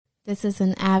This is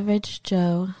an Average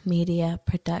Joe Media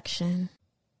production.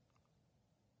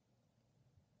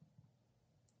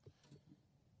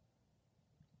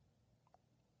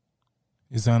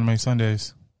 It's Anime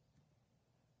Sundays.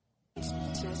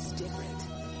 Just different.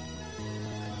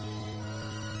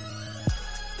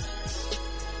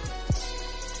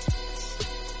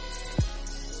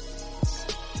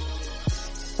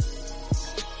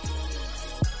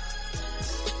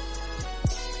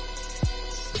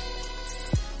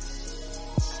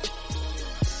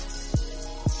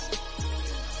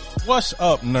 What's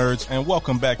up, nerds, and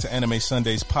welcome back to Anime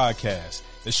Sundays podcast,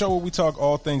 the show where we talk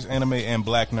all things anime and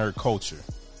black nerd culture.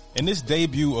 In this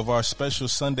debut of our special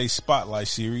Sunday Spotlight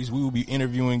series, we will be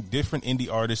interviewing different indie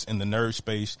artists in the nerd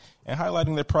space and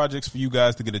highlighting their projects for you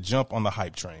guys to get a jump on the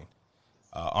hype train.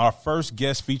 Our first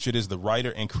guest featured is the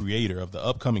writer and creator of the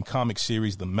upcoming comic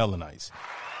series, The Melanites.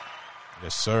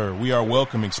 Yes, sir. We are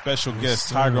welcoming special guest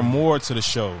Tiger Moore to the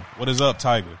show. What is up,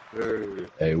 Tiger?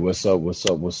 Hey, what's up?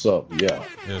 Yeah.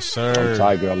 Yes, sir. I'm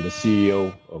Tiger. I'm the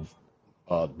CEO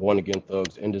of Born Again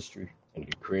Thugs Industry and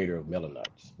the creator of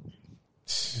Melanites.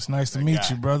 It's nice to meet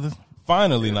you, brother.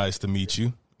 Finally nice to meet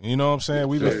you. You know what I'm saying?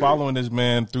 We've been following this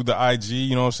man through the IG,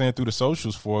 you know what I'm saying, through the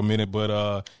socials for a minute,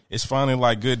 but it's finally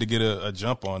like good to get a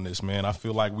jump on this, man. I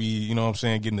feel like we, you know what I'm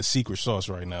saying, getting the secret sauce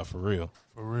right now, for real.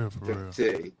 For real.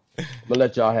 I'm gonna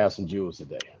let y'all have some jewels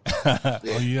today. Oh,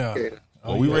 yeah.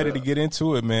 Well, we ready to get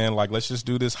into it, man. Like, let's just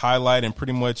do this highlight and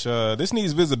pretty much, this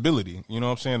needs visibility. You know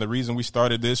what I'm saying? The reason we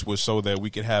started this was so that we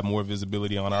could have more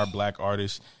visibility on our black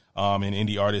artists and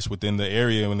indie artists within the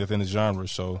area and within the genre.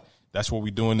 So that's what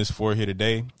we're doing this for here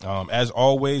today. As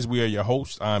always, we are your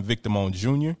hosts. I'm Victor Moan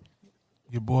Jr.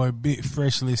 Your boy, Big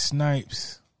Freshly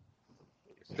Snipes.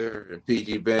 Sir,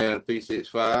 PG Band,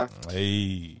 P65.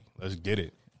 Hey, let's get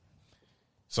it.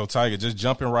 So, Tiger, just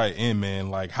jumping right in, man,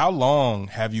 like, how long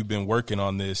have you been working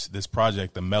on this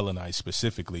project, The Melanites,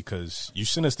 specifically? Because you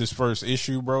sent us this first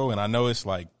issue, bro, and I know it's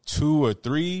like 2 or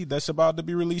 3 that's about to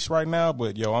be released right now,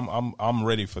 but, yo, I'm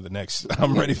ready for the next.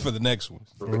 I'm ready for the next one.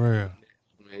 For real.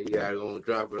 Man, you gotta go and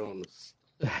drop it on us.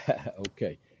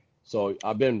 Okay. So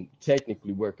I've been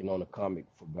technically working on a comic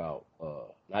for about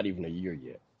not even a year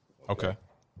yet. Okay.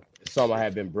 It's something I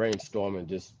have been brainstorming,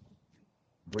 just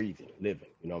breathing, living.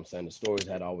 You know what I'm saying? The stories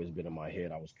had always been in my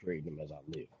head. I was creating them as I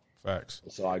lived. Facts.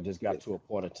 And so I just got to a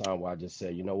point of time where I just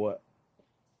said, you know what?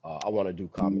 I want to do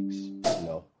comics, you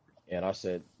know? And I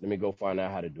said, let me go find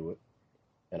out how to do it.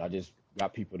 And I just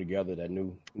got people together that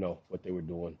knew, you know, what they were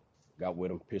doing. Got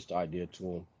with them, pitched the idea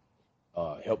to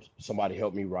them. Somebody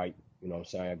help me write, you know what I'm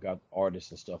saying? I got artists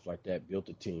and stuff like that, built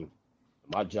a team.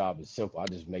 My job is simple. I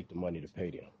just make the money to pay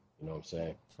them. You know what I'm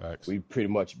saying? Facts. We pretty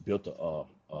much built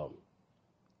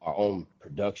our own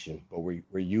production, but we're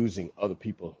using other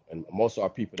people, and most of our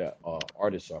people that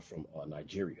artists are from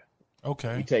Nigeria.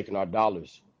 Okay. We taking our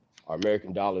dollars, our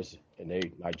American dollars, and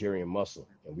they Nigerian muscle,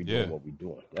 and we doing what we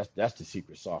doing. That's the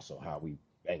secret sauce of how we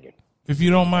banging. If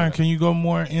you don't mind, can you go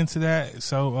more into that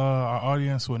so our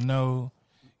audience would know,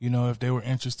 you know, if they were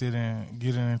interested in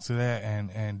getting into that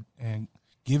and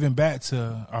giving back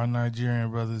to our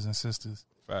Nigerian brothers and sisters?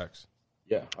 Facts.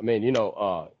 Yeah, I mean,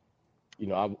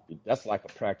 that's like a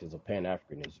practice of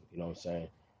Pan-Africanism, you know what I'm saying?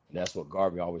 And that's what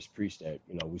Garvey always preached, that,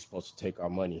 you know, we're supposed to take our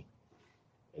money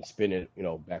and spend it, you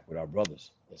know, back with our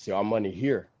brothers. And see, our money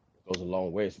here goes a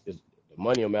long way. It's the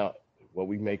money amount, what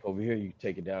we make over here, you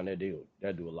take it down there,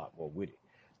 they'll do a lot more with it.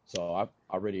 So I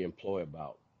already employ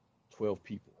about 12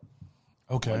 people.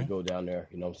 Okay. I go down there,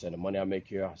 you know what I'm saying? The money I make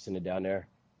here, I send it down there,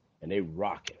 and they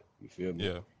rock it, you feel me?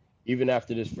 Yeah. Even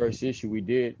after this first issue we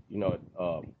did, you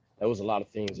know, there was a lot of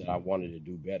things that I wanted to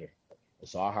do better. And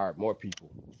so I hired more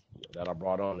people that I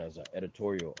brought on as an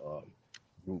editorial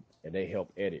group, and they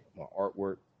helped edit my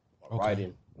artwork, my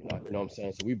writing, you know what I'm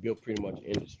saying? So we built pretty much an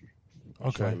industry in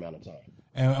a short amount of time.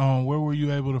 And where were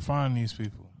you able to find these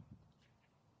people?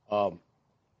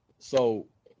 So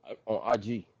on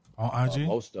IG. On IG?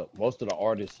 Most of the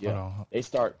artists, they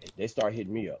start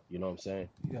hitting me up, you know what I'm saying?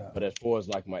 Yeah. But as far as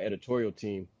like my editorial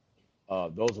team,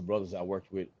 those are brothers I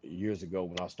worked with years ago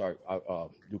when I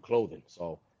do clothing.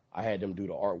 So I had them do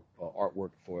the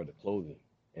artwork for the clothing.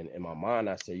 And in my mind,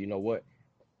 I said, you know what?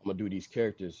 I'm going to do these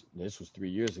characters. This was 3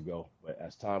 years ago. But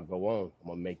as time go on, I'm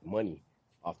going to make money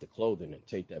off the clothing and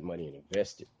take that money and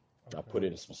invest it. And I put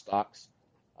it in some stocks.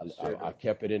 I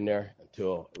kept it in there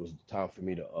until it was time for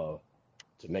me to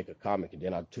make a comic. And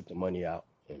then I took the money out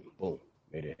and boom,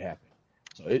 made it happen.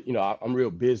 So, I'm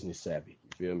real business savvy.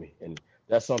 You feel me? And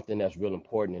that's something that's real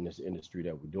important in this industry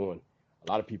that we're doing. A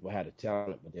lot of people have the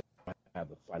talent, but they don't have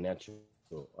the financial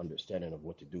understanding of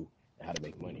what to do and how to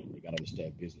make money. They got to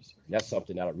understand business. And that's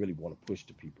something that I really want to push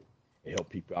to people. and help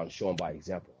people out and show them by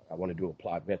example. I want to do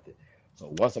applied method.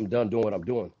 So once I'm done doing what I'm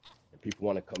doing, and people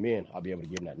want to come in, I'll be able to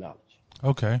give them that knowledge.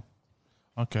 Okay.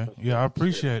 Yeah, I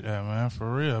appreciate that, man,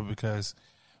 for real, because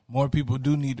more people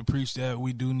do need to preach that.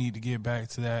 We do need to get back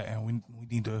to that, and we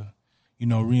need to,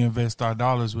 reinvest our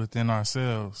dollars within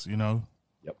ourselves,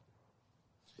 Yep.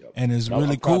 And it's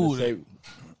really cool.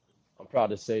 I'm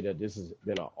proud to say that this has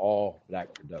been an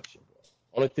all-black production.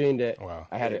 Only thing that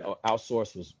I had to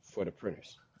outsource was for the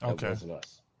printers. That wasn't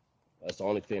us. That's the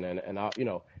only thing. And I,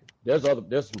 there's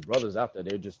some brothers out there.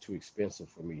 They're just too expensive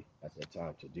for me at that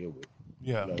time to deal with.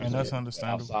 Yeah, and that's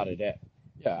understandable. Outside of that,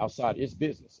 outside it's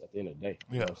business at the end of the day.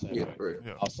 You know what I'm saying?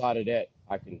 Yeah. Outside of that,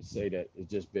 I can say that it's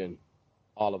just been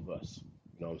all of us.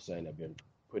 You know what I'm saying? That been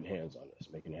putting hands on this,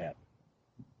 making it happen.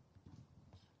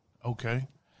 Okay,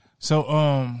 so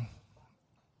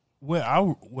what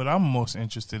I'm most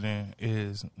interested in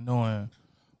is knowing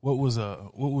what was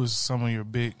some of your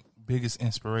biggest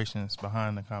inspirations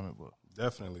behind the comic book.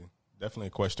 Definitely a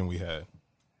question we had.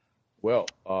 Well,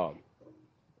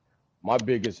 my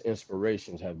biggest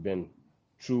inspirations have been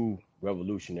true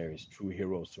revolutionaries, true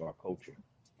heroes to our culture.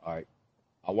 All right,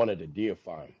 I wanted to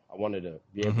deify them. I wanted to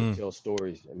be able to tell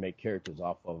stories and make characters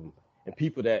off of them, and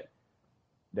people that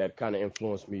kind of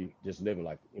influenced me just living,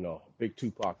 like, big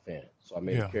Tupac fan. So I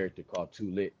made a character called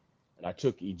Too Lit, and I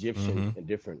took Egyptian and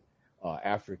different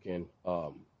African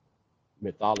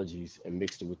mythologies and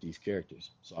mixed it with these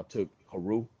characters. So I took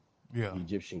Haru, the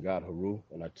Egyptian god Haru,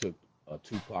 and I took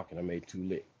Tupac and I made Too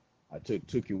Lit. I took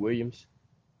Tookie Williams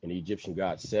and the Egyptian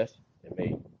god Seth and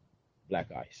made Black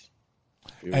Ice.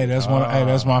 Hey, that's my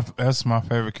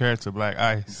favorite character, Black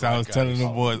Ice. I was telling the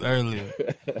boys earlier.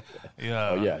 Yeah.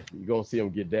 Oh yeah, you're gonna see them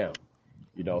get down.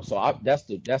 So that's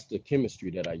the chemistry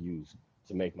that I use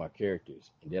to make my characters,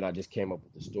 and then I just came up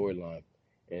with the storyline,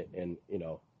 and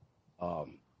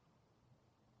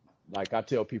like I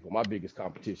tell people, my biggest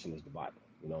competition is the Bible.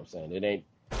 You know what I'm saying? It ain't.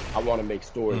 I want to make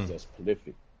stories that's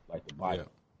prolific, like the Bible.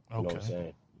 Yeah. You know what I'm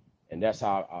saying? And that's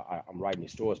how I'm writing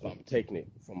these stories. But I'm taking it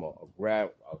from a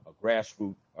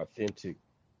grassroots, authentic,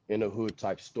 in the hood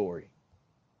type story,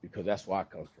 because that's where I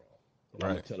come from. And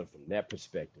I'm gonna tell it from that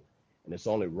perspective. And it's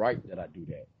only right that I do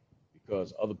that,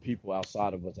 because other people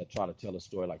outside of us that try to tell a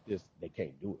story like this, they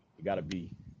can't do it. You got to be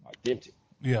authentic.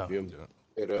 Yeah. You feel me?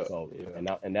 So,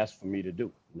 and that's for me to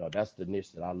do. That's the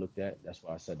niche that I looked at. That's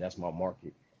why I said that's my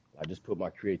market. I just put my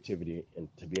creativity in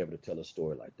to be able to tell a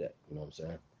story like that. You know what I'm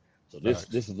saying? So this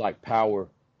is like power.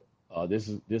 This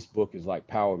book is like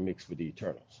power mixed with the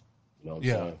Eternals. You know what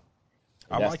I'm saying?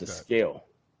 And that's the scale.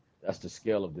 That's the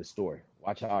scale of this story.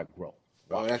 Watch how it grow.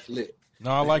 Oh, that's lit.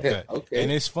 No, I like that. Okay.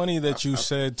 And it's funny that you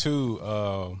said too.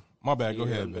 My bad. Go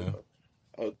ahead, man.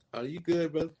 Oh, are you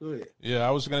good, brother? Go ahead. Yeah,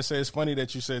 I was gonna say it's funny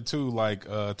that you said too. Like,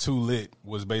 Too Lit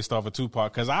was based off of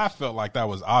Tupac, because I felt like that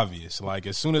was obvious. Like,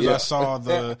 as soon as I saw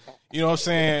the, you know what I'm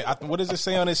saying? What does it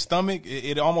say on his stomach?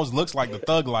 It almost looks like the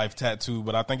Thug Life tattoo,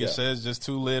 but I think it says just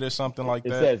Too Lit or something like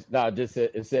that.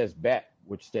 It says BAT,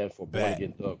 which stands for Born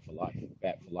Again Thug for Life.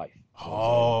 BAT for life.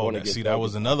 Oh, see, that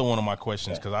was another one of my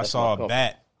questions, because I saw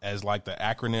BAT as like the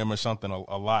acronym or something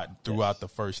a lot throughout the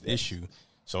first issue.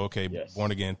 So,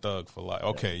 Born Again Thug for Life.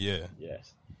 Okay, Yes.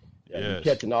 You're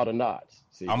catching all the nods.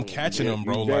 See, I'm catching them,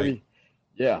 bro. And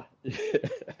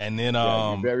then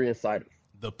you're very insightful.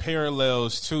 The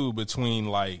parallels too between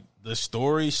like the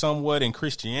story somewhat and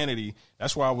Christianity.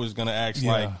 That's why I was gonna ask.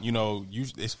 Like,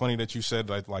 it's funny that you said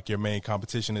like your main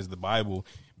competition is the Bible,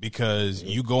 because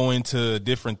you go into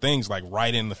different things like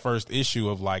right in the first issue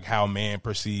of like how man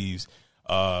perceives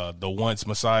the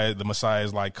Messiah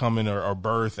is like coming or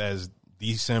birth as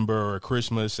December or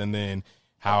Christmas, and then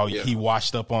how he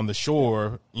washed up on the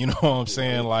shore, you know what I'm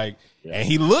saying? Like, and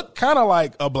he looked kind of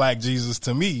like a black Jesus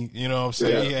to me, you know what I'm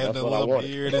saying? He had the little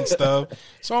beard and stuff.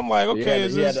 So I'm like, okay,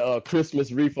 he had a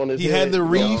Christmas wreath on his head. He had the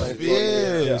wreath,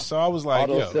 So I was like,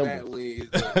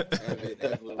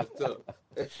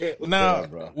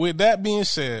 Now, with that being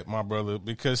said, my brother,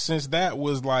 because since that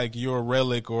was like your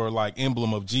relic or like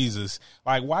emblem of Jesus,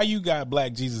 like why you got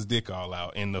Black Jesus dick all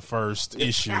out in the first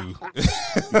issue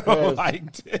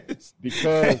like this?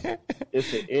 Because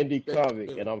it's an indie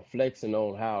comic, and I'm flexing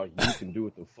on how you can do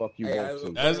what the fuck you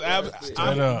want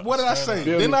to. What did I say?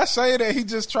 Didn't I say that he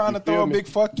just trying to throw a big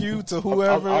fuck you to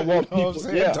whoever? I want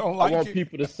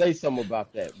people to say something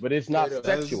about that, but it's not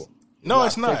sexual. No,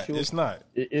 it's not. It's not.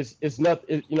 It's not.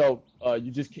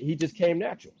 He just came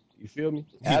natural. You feel me?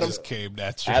 He just came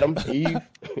natural.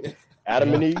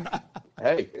 Adam and Eve.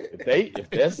 Hey, if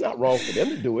that's not wrong for them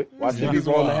to do it, why should it be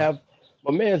wrong to have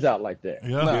my man's out like that.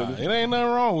 Yeah. Nah, it ain't nothing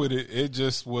wrong with it. It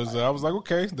just was. I was like,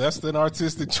 okay, that's an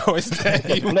artistic choice that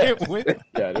he went with.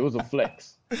 Yeah, it was a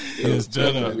flex. Yes,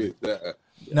 definitely.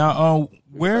 Now,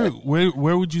 where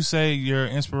would you say your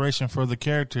inspiration for the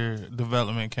character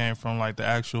development came from? Like the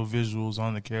actual visuals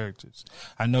on the characters.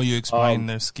 I know you explained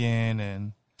their skin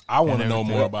and. I want to know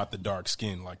everything. more about the dark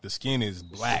skin. Like the skin is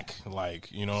black.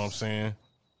 Like, you know what I'm saying?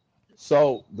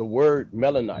 So the word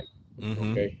melanite,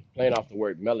 okay, playing off the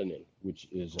word melanin, which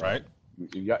is Right.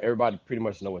 Everybody pretty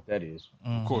much know what that is.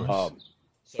 Of course.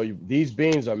 So these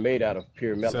beans are made out of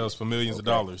pure melanin. Sells for millions of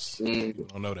dollars. I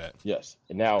don't know that. Yes.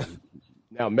 And now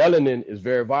melanin is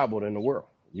very viable in the world.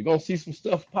 You're gonna see some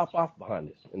stuff pop off behind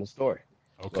this in the story.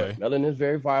 Okay. But melanin is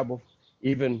very viable.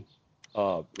 Even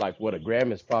like what a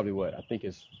gram is probably what I think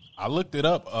is. I looked it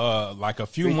up like a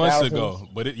few months 3,000. ago,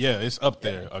 but it's up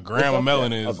there. A gram of up there.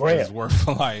 melanin A gram. is worth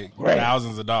like Gram.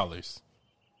 thousands of dollars.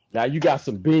 Now you got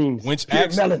some beans. Which pure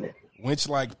actually, melanin. which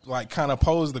like kind of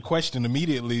posed the question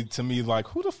immediately to me, like,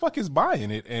 who the fuck is buying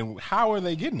it and how are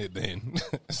they getting it then?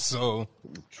 So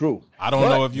True. I don't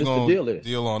But know if you're this the gonna deal is.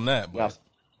 deal on that, but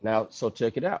Now, so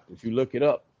check it out. If you look it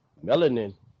up,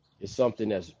 melanin is something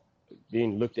that's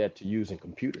being looked at to use in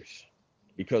computers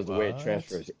because the way it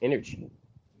transfers energy.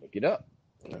 Look it up.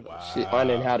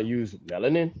 Finding how to use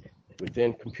melanin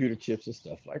within computer chips and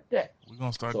stuff like that. We're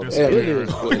gonna start So this. the again. deal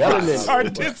is with melanin. Sorry,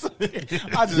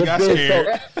 I just got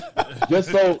scared.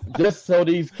 Just so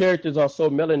these characters are so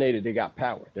melanated, they got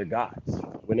power. They're gods.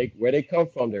 Where they come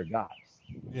from, they're gods.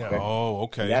 Yeah. Oh,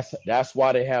 okay. That's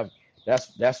why they have.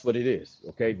 That's what it is.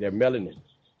 Okay, they're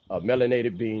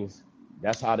melanated beings.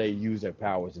 That's how they use their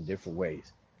powers in different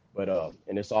ways. But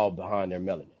and it's all behind their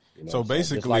melanin. You know? So just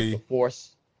basically- like the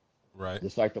Force. Right.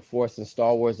 Just like the Force in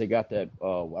Star Wars, they got that.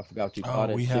 I forgot what you call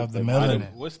it. we have the that-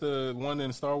 melanin. What's the one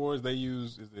in Star Wars they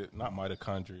use? Is it not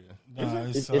mitochondria? Nah,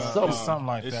 It's it's something. something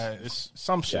like that. It's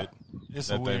some shit. It's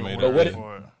that a they weird made word already.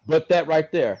 for it. But that right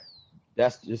there,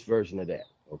 that's this version of that.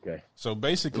 Okay. So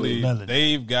basically, Melanin.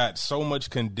 they've got so much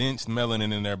condensed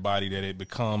melanin in their body that it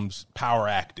becomes power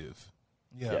active.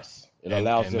 Yeah. Yes. It And,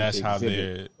 allows and them that's to how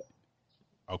exhibit.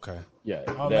 they're okay. Yeah.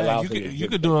 Oh that man, allows you them to could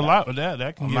exhibit do a that. lot with that.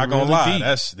 That can I'm get not gonna really lie,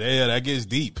 deep. that gets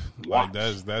deep. Like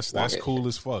Watch. that's cool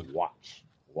as fuck. Watch.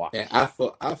 And I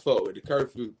fuck with the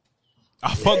curfew.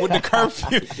 I fuck with the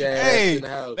curfew. Yeah, Hey, in the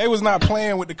house. they was not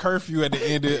playing with the curfew at the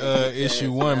end of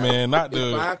issue 1, man. Not to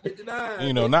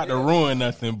 5:59. not to ruin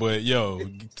nothing, but yo,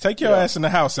 take your ass in the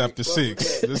house after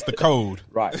 6. That's the code.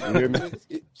 Right. You hear me?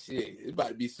 Shit, it's about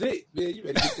to be 6, man. You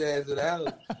better get your ass in the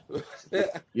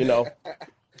house. You know.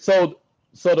 So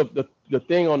the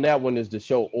thing on that one is to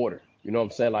show order. You know what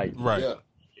I'm saying? Like Right. Yeah.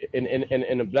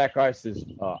 in the Black Artist's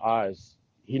eyes,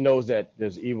 he knows that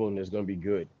there's evil and there's gonna be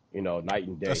good. You know, night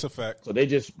and day. That's a fact. So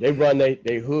they run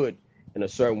they hood in a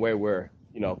certain way where,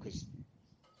 you know, because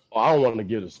I don't want to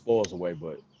give the spoils away,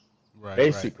 but Right.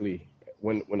 basically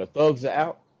when the thugs are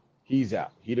out, he's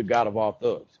out. He the god of all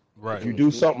thugs. Right. If you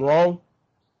do something wrong,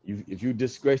 if you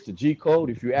disgrace the G code,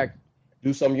 if you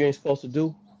do something you ain't supposed to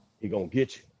do, he gonna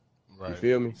get you. Right. You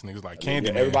feel me? This nigga's like I mean,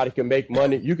 Candyman. everybody can make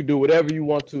money. You can do whatever you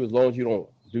want to as long as you don't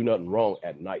do nothing wrong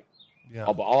at night. Yeah.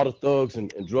 But all the thugs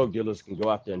and drug dealers can go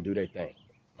out there and do their thing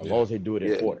as long as they do it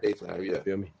in Yeah, order. daytime, yeah. You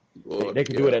feel me? Boy, They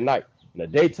can do it at night. In the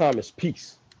daytime, it's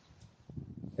peace.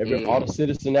 All the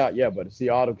citizens out, yeah, but see,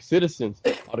 all the citizens,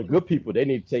 all the good people, they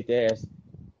need to take their ass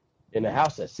in the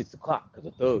house at 6 o'clock because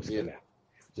the thugs come out.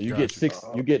 So you get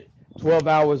Gotcha. you get 12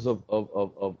 hours of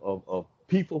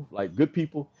people, like good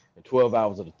people, and 12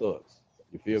 hours of the thugs.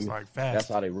 You feel It's me? like fast. That's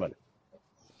how they run it.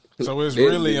 So it's Busy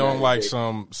really on night, like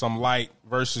baby. some light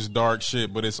versus dark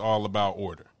shit, but it's all about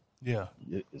order. Yeah.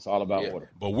 It's all about Yeah. order.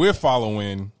 But we're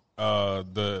following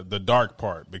the dark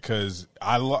part because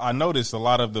I noticed a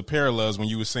lot of the parallels when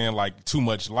you were saying like too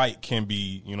much light can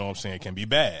be, you know what I'm saying, can be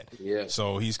bad. Yeah.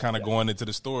 So he's kind of going into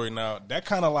the story now. That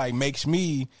kind of like makes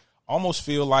me almost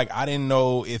feel like I didn't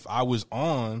know if I was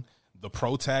on the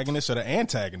protagonist or the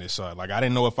antagonist side. Like I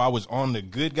didn't know if I was on the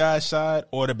good guy's side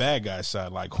or the bad guy's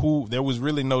side. Like there was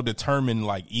really no determined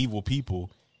like evil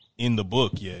people in the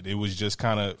book yet. It was just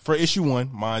kind of for issue 1,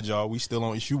 mind y'all, we still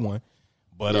on issue 1.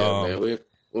 But Yeah, man, we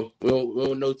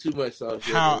don't know too much out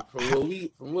here. How-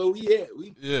 From where we at,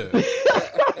 yeah.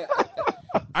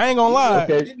 I ain't gonna lie.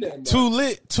 Okay. Too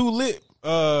lit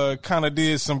kind of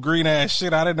did some green ass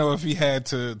shit. I didn't know if he had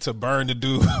to burn the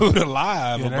dude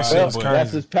alive Yeah, that about shit it, was but crazy.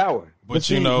 That's his power. But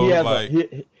see, you know, he has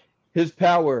like- his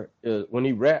power when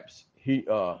he raps, he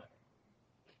has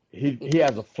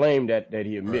a flame that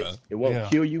he emits. Bruh. It won't Yeah.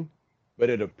 kill you, but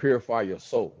it'll purify your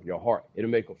soul, your heart. It'll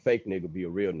make a fake nigga be a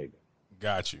real nigga.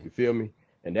 got You you. feel me?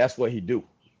 And that's what he do.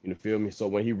 You feel me? So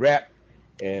when he rap,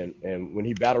 And when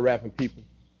he battle rapping people,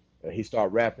 he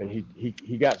start rapping.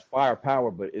 He got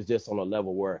firepower, but it's just on a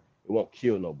level where it won't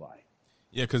kill nobody.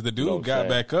 Yeah, because the dude You know what I'm got saying?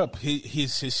 back up.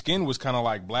 His skin was kind of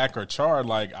like black or charred.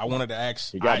 Like I wanted to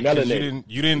ask, He got 'cause melanated.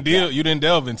 you didn't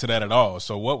delve into that at all.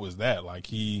 So what was that? Like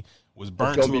he was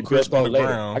burnt It's to gonna a be crisp built on on the later.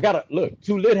 ground. I gotta look.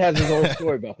 Too Lit has his own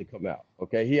story about to come out.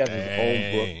 Okay, he has his own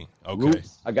Dang. book. Okay.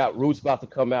 Roots. I got Roots about to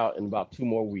come out in about 2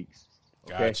 more weeks.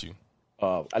 Okay? Got you.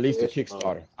 At least the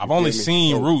Kickstarter. I've You only feel me?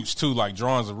 seen So, Roots too, like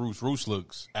drawings of Roots. Roots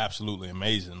looks absolutely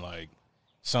amazing. Like,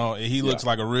 so he looks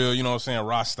like a real, you know what I'm saying,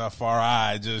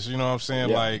 Rastafari. Just, you know what I'm saying,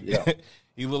 Yeah, like yeah.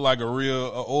 he looked like a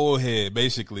real old head,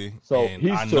 basically. So and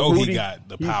he's I know he Tahuti. got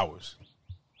the He's- powers.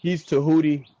 He's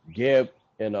Tahuti, Geb,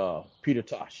 and Peter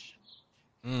Tosh.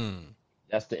 Mm,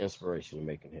 That's the inspiration of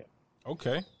making him.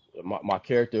 okay. My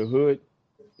character Hood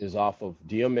is off of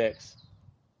DMX,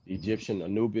 the Egyptian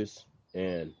Anubis,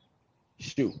 and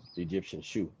Shu, the Egyptian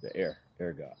Shu, the air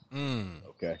god. Mm.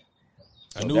 Okay.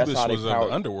 So Anubis that's how they was of the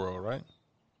powered- underworld, right?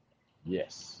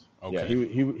 Yes. Okay.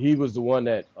 Yeah, he was the one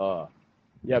that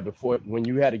before when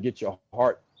you had to get your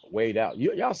heart weighed out.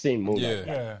 Y'all seen Moon Knight?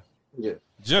 Yeah. Yeah.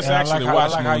 Just And actually I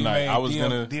watched like how Moon you Knight. made I was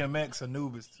gonna, DMX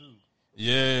Anubis too.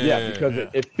 yeah, Yeah, because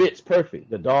it fits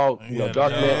perfect. The dog, Yeah,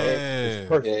 Dark yeah. Man, it's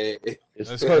perfect. Yeah. It's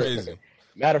that's perfect. crazy.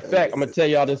 Matter of fact, I'm gonna tell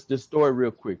y'all this story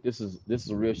real quick. This is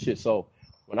a real shit. So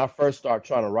when I first started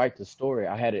trying to write the story,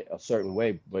 I had it a certain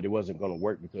way, but it wasn't gonna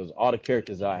work because all the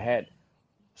characters that I had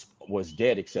was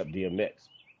dead except DMX.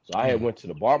 So I had went to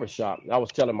the barbershop and I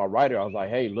was telling my writer, I was like,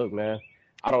 hey, look, man,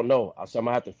 I don't know. I said I'm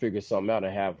gonna have to figure something out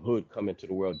and have Hood come into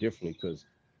the world differently because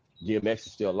DMX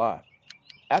is still alive.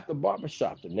 At the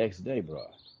barbershop the next day, bro,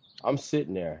 I'm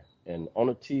sitting there and on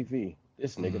the TV,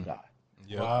 this nigga died.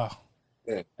 Yeah. Wow.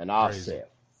 And I Crazy. said,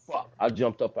 fuck. I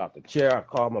jumped up out the chair. I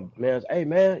called my man, hey,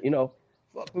 man,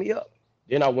 fuck me up.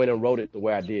 Then I went and wrote it the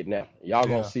way I did now. Y'all Yeah.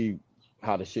 gonna see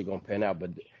how the shit gonna pan out. But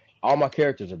all my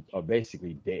characters are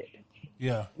basically dead.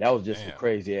 Yeah. That was just some Damn.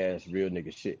 crazy ass real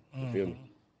nigga shit. You feel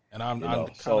me? And I'm You I know,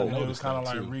 kind so- of And it was noticed kind of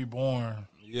that like too. reborn.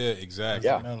 Yeah, exactly.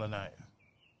 Yeah. Melanite.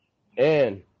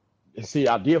 And see,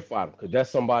 I did find him because that's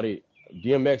somebody.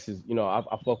 DMX is,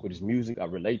 I fuck with his music. I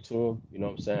relate to him. You know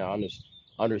what I'm saying?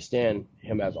 I understand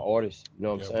him as an artist. You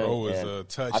know what Yeah, I'm saying? bro was And a I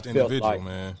touched felt individual, like-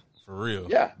 man. For real.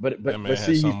 yeah, but That man but had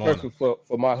see, he's something on perfect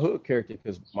for my Hood character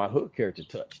because my Hood character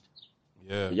touched.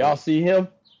 Yeah. Y'all see him?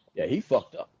 Yeah, he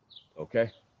fucked up.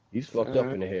 Okay, he's fucked up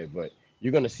Alright. in the head. But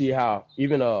you're gonna see how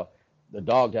even the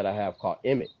dog that I have called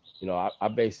Emmett. I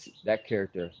base that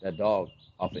character, that dog,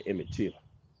 off of Emmett Till.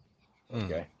 Mm.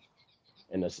 Okay,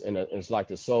 and it's like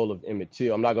the soul of Emmett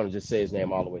Till. I'm not gonna just say his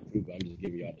name all the way through, but I'm just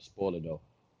giving y'all the spoiler though.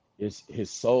 His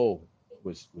soul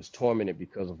was tormented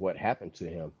because of what happened to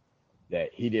him.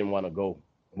 That he didn't want to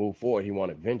move forward. He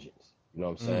wanted vengeance. You know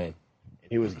what I'm saying? And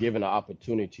he was given an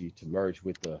opportunity to merge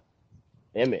with the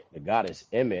Emmett, the goddess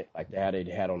Emmett, like they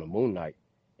had on the Moon Knight.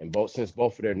 And since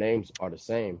both of their names are the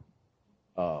same,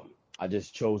 I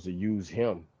just chose to use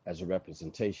him as a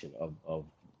representation of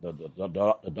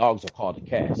the dogs are called the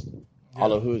cast.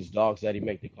 All of Hood's dogs that he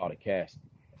make, they call the cast.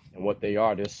 And what they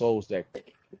are, they're souls that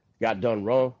got done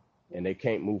wrong and they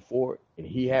can't move forward. And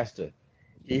he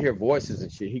hear voices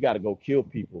and shit. He got to go kill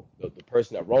people. The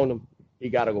person that wronged him, he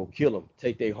got to go kill them,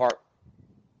 take their heart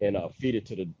and feed it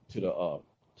to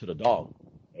the dog.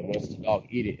 And once the dog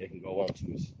eat it, it can go on to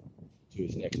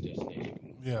his next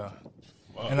destination. Yeah.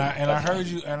 And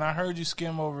I heard you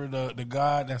skim over the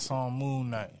god that's on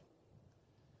Moon Knight.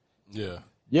 Yeah.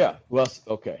 Yeah. Well,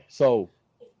 okay. So,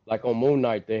 like on Moon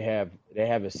Knight, they have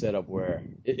it set up where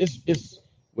it's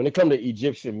when it comes to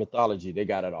Egyptian mythology, they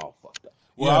got it all fucked up.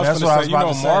 Well, Yeah, I was that's going what I to was say, about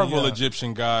to say, Marvel yeah.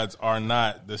 Egyptian gods are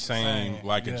not the same Same,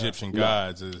 like yeah. Egyptian No.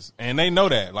 gods is, and they know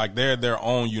that. Like they're their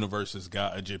own universe's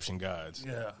Egyptian gods.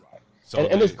 Yeah. So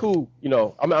And it's cool,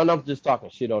 I'm not just talking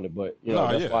shit on it, but No,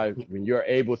 that's yeah. why when you're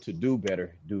able to do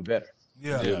better, do better.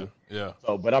 Yeah. Yeah, yeah,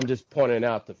 So, but I'm just pointing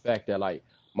out the fact that like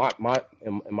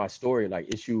my story, like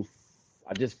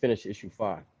I just finished issue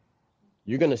 5.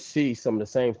 You're gonna see some of the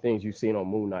same things you've seen on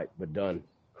Moon Knight, but done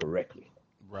correctly.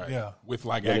 right. Yeah. With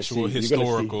like You're gonna actual see- you're gonna see-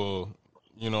 historical,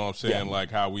 you know what I'm saying? Yeah.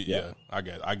 Like how we, Yeah. I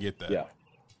get that.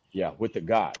 Yeah, with the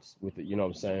gods, you know what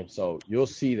I'm saying. So you'll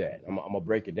see that. I'm gonna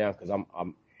break it down because I'm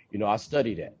I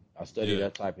study that. I study Yeah.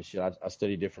 that type of shit. I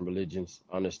study different religions,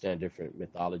 understand different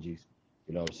mythologies.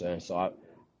 You know what I'm saying. So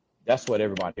that's what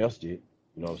everybody else did.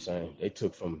 You know what I'm saying. They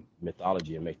took from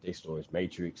mythology and make their stories.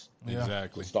 Matrix, Yeah.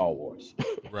 Exactly. Star Wars.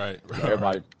 Right. Right.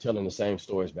 Everybody telling the same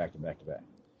stories back to back to back.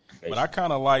 But I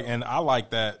kind of like, and I like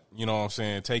that, you know what I'm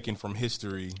saying, taking from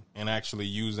history and actually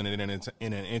using it in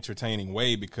an entertaining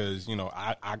way because,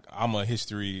 I'm a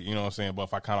history, you know what I'm saying,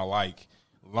 buff. I kind of like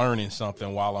learning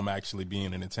something while I'm actually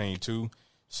being entertained too.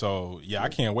 So, yeah, I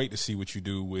can't wait to see what you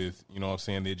do with, you know what I'm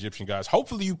saying, the Egyptian Gods.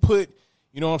 Hopefully you put,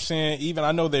 you know what I'm saying, even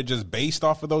I know they're just based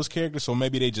off of those characters, so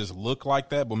maybe they just look like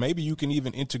that, but maybe you can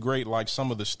even integrate like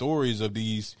some of the stories of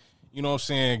these, you know what I'm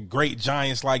saying, great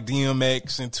giants like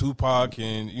DMX and Tupac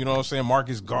and, you know what I'm saying,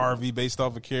 Marcus Garvey based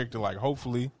off a character. Like,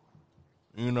 hopefully,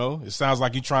 you know, it sounds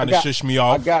like you're trying to shush me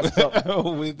off. I got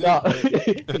something. with No,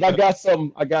 it. I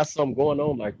got something going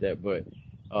on like that, but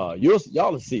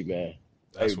y'all will see, man.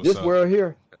 That's Hey, what's this up. world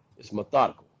here is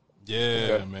methodical. Yeah,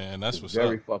 Okay? man, that's It's what's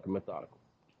very up. fucking methodical.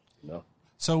 You know?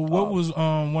 So what was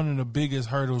one of the biggest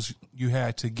hurdles you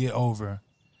had to get over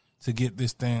to get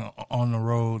this thing on the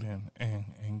road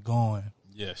and going?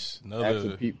 Yes,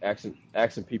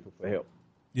 Asking people for help.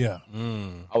 Yeah.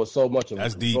 I was so much of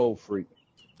That's a deep. control freak.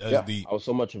 That's deep. I was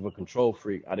so much of a control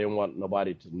freak. I didn't want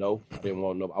nobody to know.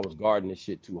 I was guarding this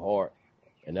shit too hard,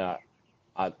 and I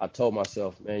told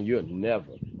myself, man, you'll never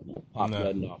pop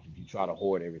nothing off if you try to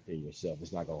hoard everything yourself.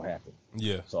 It's not gonna happen.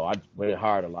 Yeah, So I went and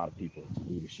hired a lot of people to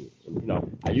do the shit. And, you know,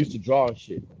 I used to draw and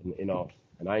shit,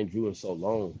 and I ain't drew in so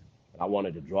long. And I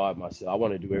wanted to draw it myself. I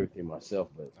wanted to do everything myself,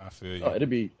 but I feel you. it'd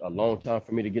be a long time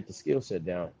for me to get the skill set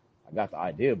down. I got the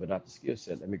idea, but not the skill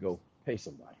set. Let me go pay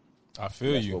somebody. I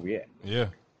feel That's you. where we at. Yeah,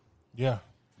 Yeah.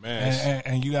 man.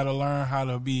 And you got to learn how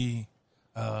to be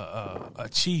a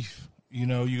chief. You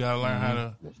know, you got to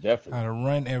learn Most definitely. how to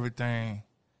run everything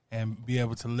and be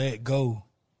able to let go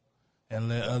and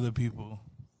let other people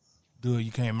do it.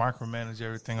 You can't micromanage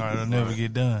everything or it'll never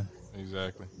get done.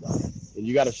 Exactly. And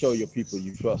you got to show your people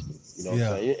you trust them. You know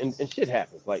what I'm saying? And shit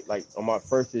happens. Like on my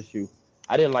first issue,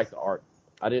 I didn't like the art.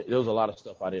 There was a lot of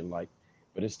stuff I didn't like.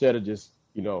 But instead of just,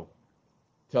 you know,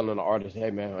 telling the artist,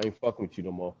 hey, man, I ain't fucking with you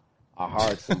no more, I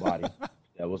hired somebody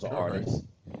that was an artist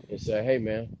and said, hey,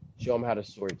 man, show them how to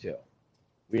story tell.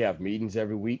 We have meetings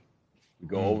every week. We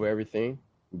go over everything.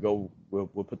 We'll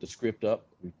put the script up.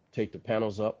 We take the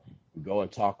panels up. We go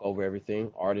and talk over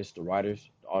everything. Artists, the writers,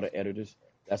 all the editors.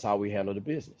 That's how we handle the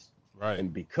business. Right.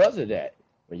 And because of that,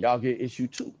 when y'all get issue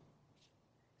 2,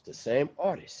 it's the same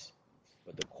artist,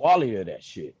 but the quality of that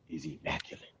shit is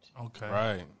immaculate. Okay.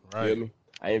 Right. You Right. hear me?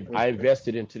 I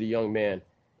invested into the young man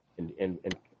and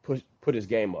put his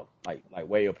game up like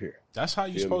way up here. That's how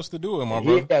you're Feel me? supposed to do it, my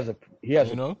And brother. he has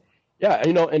You know. yeah,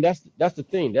 you know, and that's the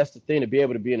thing. That's the thing, to be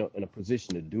able to be in a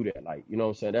position to do that. Like, you know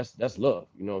what I'm saying? That's love.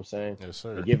 You know what I'm saying? Yes,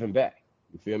 sir. And give him back.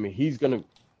 You feel me? He's gonna,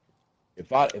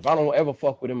 if I don't ever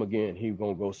fuck with him again, he's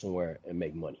gonna go somewhere and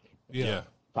make money. Yeah.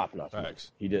 Top notch. money.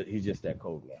 Facts. He's just that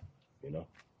cold now. You know.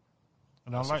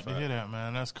 And I like to hear that,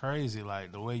 man. That's crazy.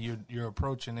 Like the way you're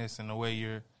approaching this and the way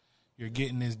you're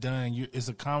getting this done. It's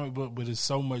a comic book, but it's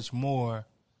so much more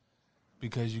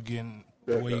because you're getting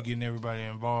the way you're getting everybody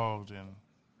involved. And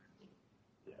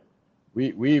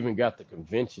We even got the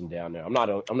convention down there. I'm not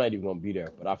even gonna be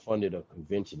there, but I funded a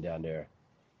convention down there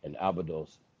in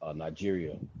Abydos,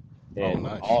 Nigeria, and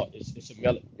nice.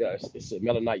 it's a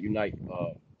Melanite Unite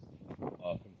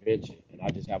convention, and I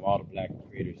just have all the black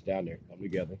creators down there come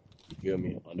together. You feel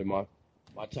me? Under my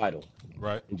title,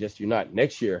 Right. and just unite.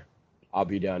 Next year, I'll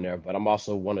be down there, but I'm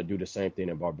also want to do the same thing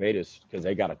in Barbados because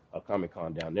they got a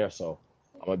Comic-Con down there, so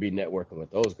I'm gonna be networking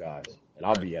with those guys, and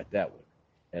I'll be at that one.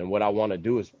 And what I want to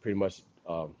do is pretty much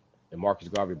the Marcus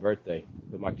Garvey birthday,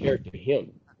 but my character,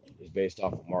 him, is based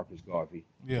off of Marcus Garvey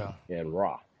yeah, and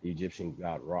Ra, the Egyptian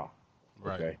god Ra.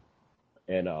 Right. Okay.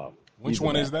 And Which he's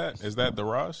one a is that? Is that the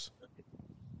Ross?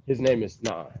 His name is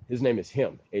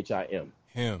him, Him.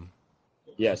 Him.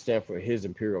 Yeah, it stands for His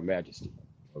Imperial Majesty.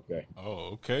 Okay.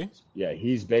 Oh, okay. Yeah,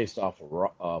 he's based off of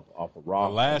Ra.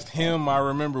 The last him I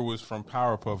remember was from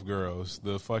Powerpuff Girls,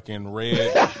 the fucking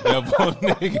red devil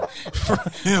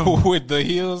nigga with the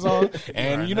heels on.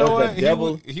 And you know Was what? the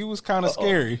devil- He was kind of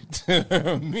scary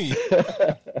to me.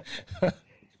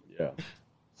 Yeah.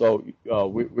 So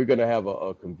we're gonna have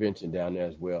a convention down there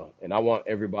as well, and I want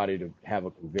everybody to have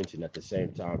a convention at the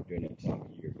same time during that time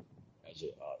of year as a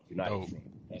united Dope. front.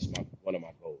 That's one of my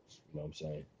goals. You know what I'm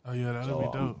saying? oh yeah, that'll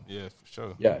be dope. Yeah, for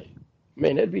sure. Yeah.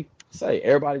 Man, it'd be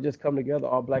everybody just come together,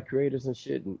 all black creators and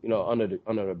shit, and under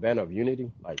the banner of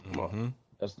unity. Like, come on,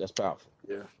 that's powerful.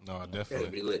 Yeah. No, That'd definitely.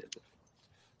 be lit.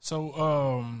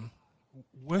 So,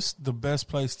 what's the best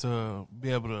place to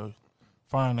be able to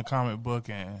find the comic book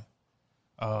and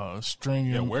stream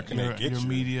your, where can they get your your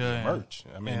media and merch?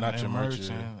 I mean, not your merch,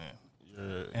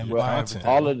 your- and your buy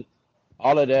content.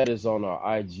 All of that is on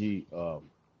our IG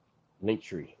link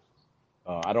tree.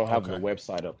 I don't have the Okay.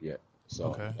 website up yet, so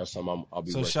Okay. that's something I'll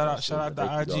be. So working shout on out soon, to but they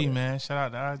can go IG, there. man.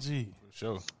 Shout out to IG. For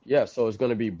sure. Yeah, so it's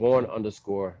gonna be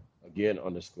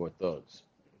born_thugs.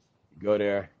 Go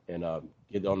there and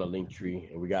get on the link tree,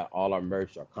 and we got all our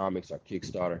merch, our comics, our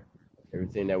Kickstarter,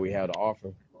 everything that we have to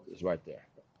offer is right there.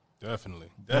 Definitely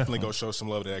go show some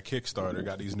love to that Kickstarter.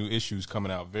 Got these new issues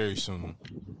coming out very soon.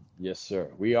 Yes, sir.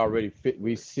 We already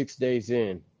we 6 days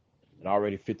in, and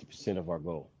already 50% of our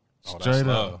goal. Oh, that's Straight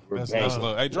love. up. That's That's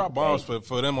love. Hey, drop bombs for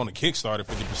them on the Kickstarter,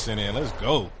 50% in. Let's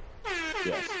go.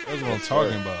 Yes, That's what I'm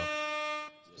talking about.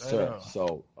 yes, sir.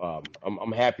 So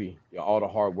I'm happy. All the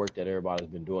hard work that everybody's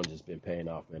been doing just been paying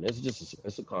off, man.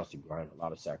 It's a constant grind, a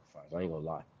lot of sacrifice. I ain't gonna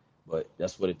lie, but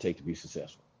that's what it takes to be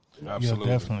successful. Absolutely.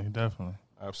 Yeah, definitely.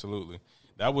 Absolutely.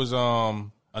 That was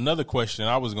another question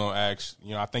I was going to ask.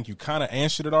 You know, I think you kind of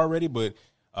answered it already, but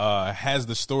has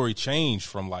the story changed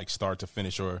from like start to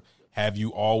finish, or have you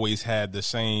always had the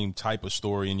same type of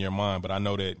story in your mind? But I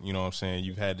know that, you know what I'm saying,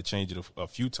 you've had to change it a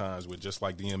few times with just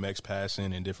like DMX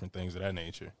passing and different things of that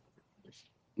nature.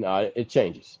 No, it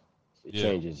changes. It Yeah.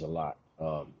 changes a lot.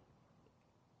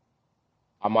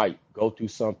 I might go through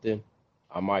something,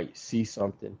 I might see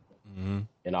something,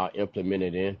 and I'll implement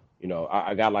it in. You know,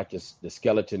 I got like this the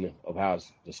skeleton of how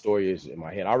the story is in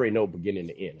my head. I already know beginning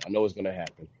to end. I know it's gonna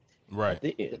happen Right. at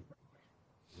the end.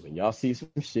 When y'all see some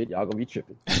shit, y'all gonna be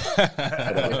tripping.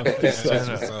 That's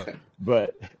what's up.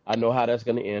 But I know how that's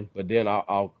gonna end. But then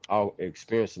I'll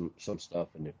experience some stuff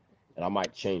and I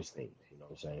might change things. You know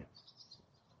what I'm saying?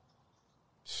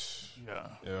 Yeah.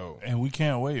 Yo. And we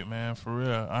can't wait, man, for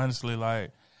real. Honestly,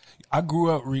 like, I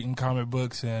grew up reading comic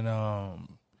books, and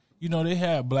you know, they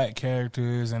had black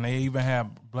characters and they even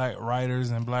had black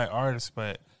writers and black artists,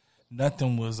 but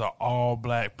nothing was an all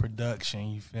black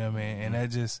production, you feel me? And that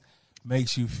just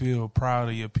makes you feel proud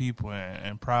of your people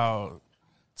and proud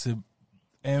to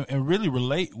and really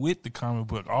relate with the comic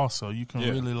book also. You can Yeah.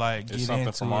 really like It's get something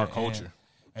into from our it culture.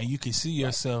 and you can see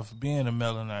yourself being a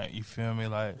Melonite, you feel me?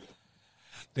 Like,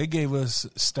 they gave us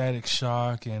Static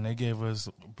Shock and they gave us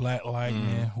Black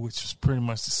Lightning, which was pretty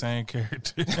much the same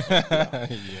character.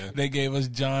 Yeah. They gave us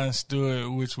John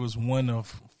Stewart, which was one of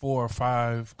 4 or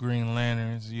 5 Green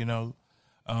Lanterns, you know.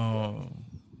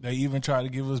 They even tried to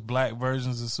give us black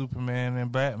versions of Superman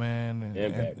and Batman And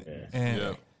Batman.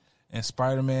 and, Yeah.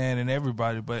 Spider-Man and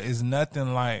everybody, but it's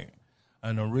nothing like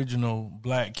an original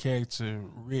black character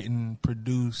written,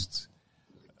 produced,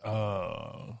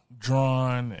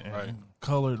 drawn, and Right.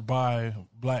 colored by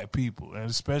black people, and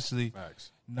especially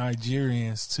Facts.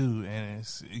 Nigerians too. And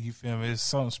it's, you feel me? It's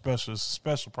something special. It's a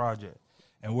special project,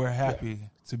 and we're happy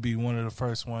to be one of the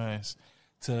first ones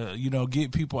to, you know,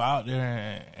 get people out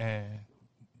there and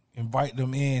invite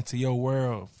them into your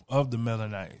world of the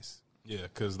Melanites. Yeah,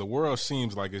 because the world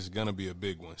seems like it's going to be a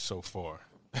big one so far,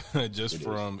 just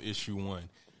from issue 1.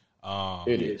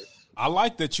 It is. I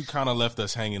like that you kind of left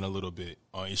us hanging a little bit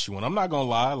on issue 1. I'm not going to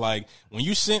lie. Like, when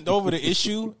you sent over the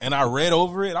issue and I read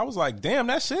over it, I was like, damn,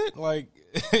 that's it? Like,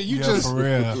 For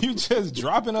real. you just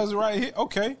dropping us right here?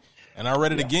 Okay. And I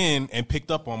read it again and picked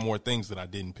up on more things that I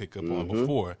didn't pick up on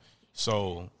before.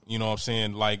 So, you know what I'm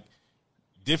saying? Like,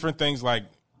 different things like,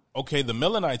 okay, the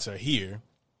Melanites are here,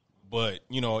 but,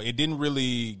 you know, it didn't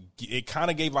really, it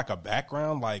kind of gave like a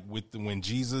background, like with when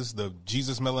the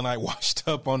Jesus Melanite washed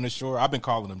up on the shore. I've been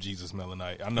calling him Jesus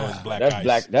Melanite. I know it's Black That's Ice.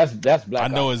 black. That's black.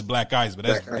 I know Ice. it's Black Ice, but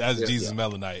that's Black Ice, yeah, Jesus yeah.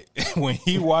 Melanite. When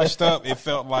he washed up, it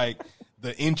felt like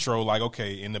the intro, like,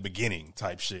 okay, in the beginning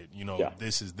type shit, you know, Yeah.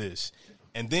 this is this.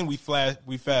 And then we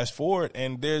fast forward,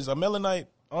 and there's a Melanite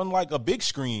on like a big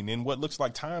screen in what looks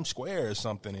like Times Square or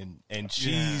something, and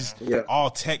she's Yeah. all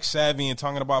tech savvy and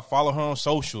talking about follow her on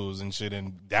socials and shit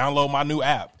and download my new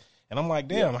app. And I'm like,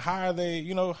 damn, how are they,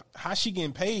 you know, how's she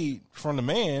getting paid from the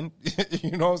man?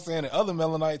 You know what I'm saying? And other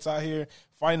Melanites out here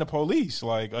fighting the police,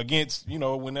 like, against, you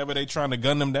know, whenever they trying to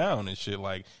gun them down and shit.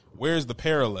 Like, where's the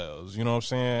parallels? You know what I'm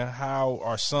saying? How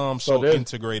are some so there's-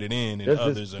 integrated in and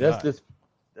others are not?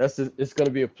 It's going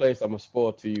to be a place I'm going to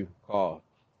spoil to you called,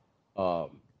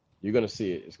 you're going to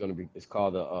see it. It's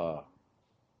called the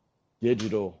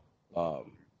Digital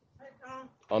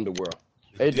Underworld.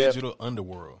 Hey, Deb. Digital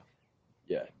underworld.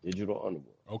 Yeah, Digital Underworld.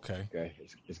 Okay. Okay,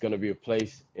 it's going to be a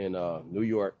place in New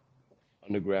York,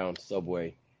 underground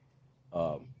subway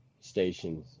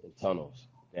stations and tunnels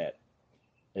that,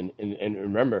 and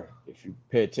remember, if you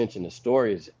pay attention, the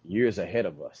story is years ahead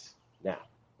of us now.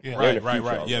 Yeah. They're in Right. the future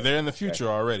Yeah, already. they're in the future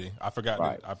already. I forgot.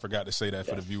 Right. I forgot to say that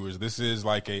for the Yes. viewers. This is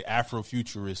like a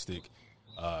Afrofuturistic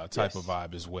type Yes. of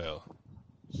vibe as well.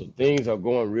 So things are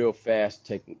going real fast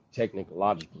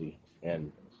technologically,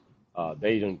 and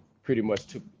they done pretty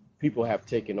much people have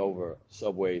taken over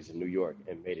subways in New York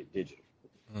and made it digital.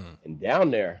 And down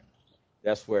there,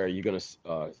 that's where you're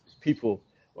gonna people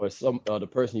or the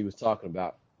person you was talking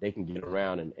about, they can get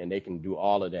around and they can do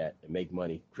all of that and make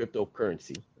money,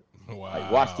 cryptocurrency. Wow.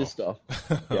 Like, watch this stuff.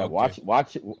 Yeah, Okay.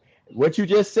 watch it. What you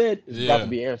just said is about Yeah. to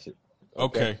be answered.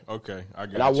 Okay. I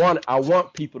got And I you.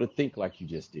 want people to think like you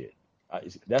just did.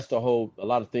 That's the whole. A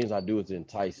lot of things I do is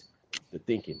entice the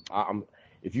thinking.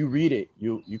 If you read it,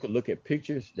 you can look at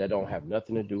pictures that don't have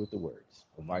nothing to do with the words,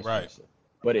 or vice Right. versa.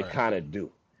 But it Right. kind of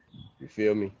do. You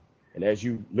feel me? And as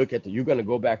you look at you're gonna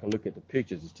go back and look at the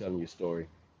pictures. It's telling your story,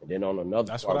 and then on another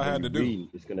That's part what I when had you to do. read,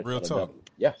 it's gonna Real tell talk. another.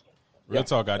 Yeah. Real Yeah,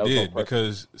 talk, I that was on did purpose.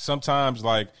 because sometimes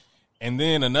like, and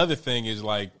then another thing is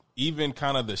like even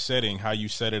kind of the setting, how you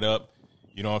set it up.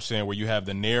 You know what I'm saying? Where you have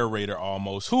the narrator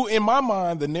almost, who in my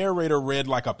mind, the narrator read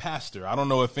like a pastor. I don't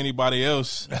know if anybody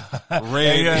else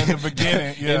read Yeah, in the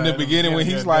beginning. Yeah, in the beginning when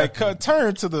he's yeah, like, definitely.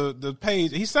 turn to the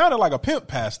page. He sounded like a pimp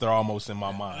pastor almost in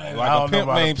my mind. I Like don't a know pimp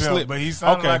about a named pimp, Slip. but he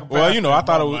sounded like a well, you know, I pastor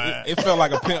thought in my mind. it felt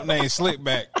like a pimp named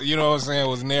Slickback. You know what I'm saying?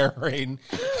 Was narrating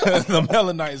the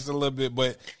Melanites a little bit,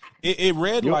 but it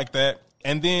read like that.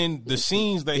 And then the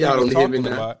scenes that Y'all he was don't hear me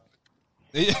talking now.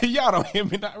 about. Y'all don't hear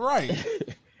me not right.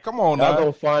 Come on Y'all now.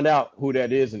 gonna find out who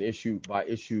that is in issue by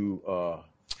issue.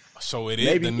 So it is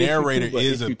Maybe the issue narrator 2, but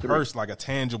is a issue 3. person, like a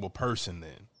tangible person.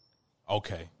 Then,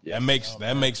 okay, Yes.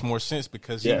 that makes more sense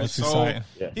because he Yeah. was That's so exciting.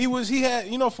 Yeah. he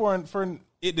had for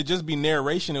it to just be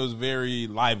narration. It was very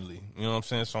lively. You know what I'm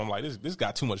saying? So I'm like, this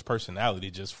got too much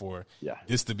personality just for Yeah.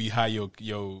 this to be how your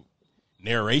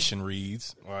narration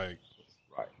reads. Like,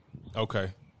 Right.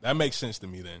 okay, that makes sense to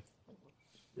me then.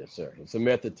 Yes, sir. It's a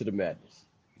method to the madness.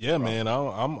 Yeah, man,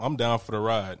 I'm down for the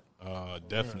ride.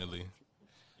 Definitely,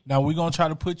 Now we're gonna try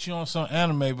to put you on some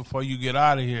anime before you get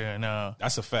out of here. And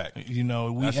that's a fact. you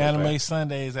know, we That's a anime fact.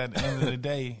 Sundays at the end of the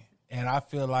day, and I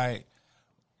feel like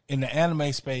in the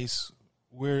anime space,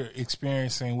 we're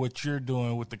experiencing what you're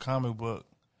doing with the comic book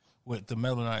with the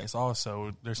Melanites.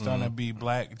 Also, there's starting to be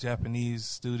black Japanese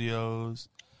studios,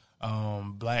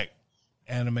 black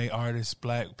anime artists,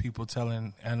 black people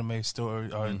telling anime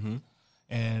stories,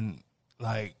 and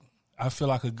like I feel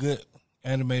like a good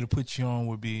anime to put you on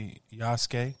would be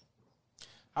Yasuke.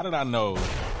 How did I know?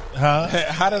 Huh?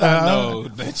 How did I know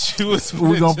that you was?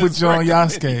 We're gonna put just you on recommend-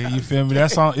 Yasuke. You feel me?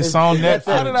 That's on. It's on That's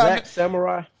Netflix. the Black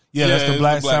Samurai. Yeah, that's the it's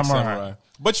Black Samurai.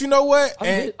 But you know what?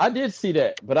 I did see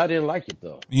that, but I didn't like it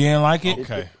though. You didn't like it?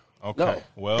 Okay. No,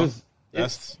 Well, 'cause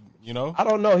that's I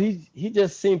don't know. He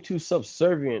just seemed too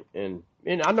subservient, and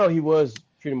I know he was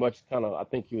pretty much kind of. I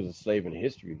think he was a slave in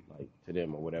history, like to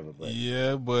them or whatever. But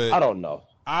yeah, but I don't know.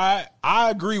 I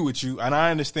agree with you, and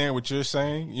I understand what you're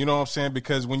saying. You know what I'm saying?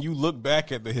 Because when you look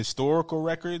back at the historical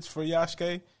records for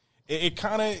Yasuke, they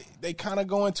kind of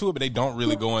go into it, but they don't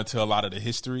really go into a lot of the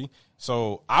history.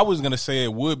 So I was gonna say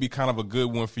it would be kind of a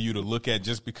good one for you to look at,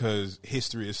 just because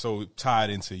history is so tied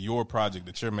into your project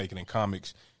that you're making in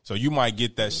comics. So you might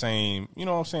get that same, you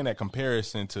know what I'm saying, that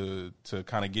comparison to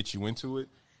kind of get you into it.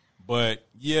 But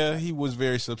yeah, he was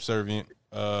very subservient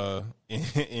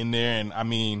in there, and I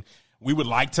mean, we would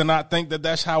like to not think that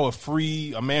that's how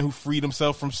a man who freed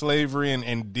himself from slavery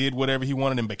and did whatever he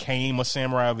wanted and became a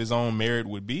samurai of his own merit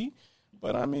would be.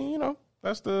 But I mean, you know,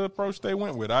 that's the approach they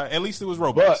went with. At least it was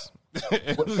robots.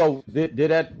 So did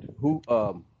that? Who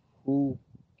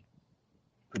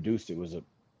produced it? Was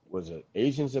it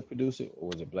Asians that produced it, or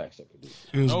was it blacks that produced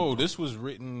it? It was No, this was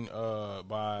written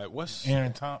by what's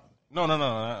Aaron Thompson. no,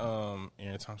 not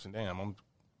Aaron Thompson. Damn, I'm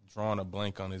drawing a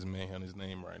blank on his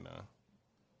name right now.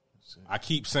 I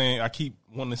keep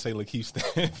wanting to say Lakeith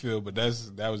Stanfield, but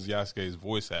that was Yasuke's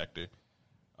voice actor.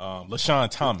 LaShawn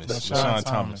Thomas. LaShawn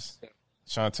Thomas.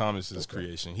 Sean Thomas's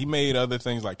creation. He made other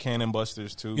things like Cannon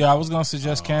Busters too. Yeah, I was gonna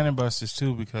suggest Cannon Busters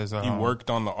too because He worked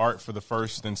on the art for the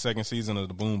first and second season of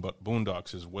the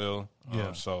Boondocks as well.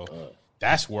 Yeah. So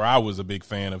that's where I was a big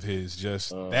fan of his.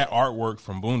 Just that artwork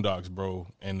from Boondocks, bro,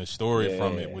 and the story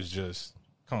from it was just,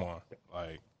 come on,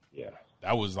 like Yeah.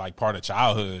 that was like part of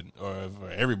childhood or for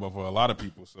everybody, for a lot of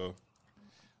people. So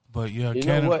But yeah, You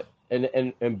Cannon. know what? And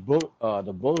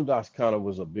the Boondocks kind of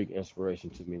was a big inspiration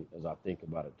to me as I think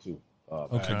about it too.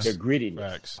 Okay. Their grittiness.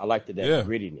 Facts. I liked that Yeah.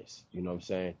 grittiness. You know what I'm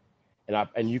saying?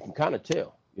 And you can kind of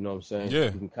tell. You know what I'm saying? Yeah.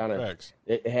 You can kind of. Facts.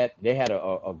 They had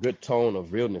a good tone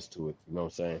of realness to it. You know what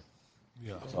I'm saying?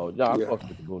 Yeah. So I fucked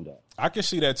with the Boondocks. I can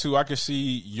see that too. I can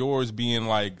see yours being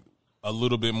like a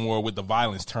little bit more with the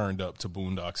violence turned up to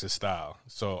Boondocks' style.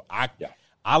 So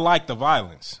I like the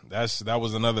violence. That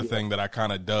was another thing that I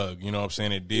kind of dug. You know what I'm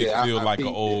saying? It did feel I like an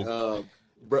peeped old it,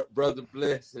 Brother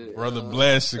Bless. Brother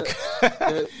Bless.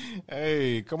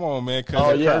 Hey, come on, man.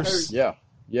 Oh yeah, Curse. yeah.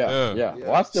 Yeah.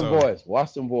 Watch them So- boys.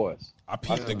 Watch them boys. I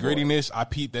peeped the grittiness. I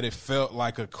peeped that it felt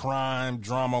like a crime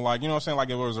drama, like, you know what I'm saying? Like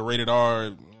it was a rated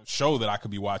R show that I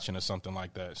could be watching or something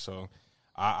like that. So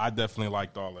I definitely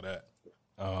liked all of that.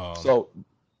 So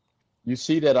You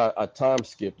see that I time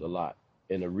skipped a lot,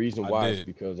 and the reason I why is did.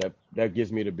 because that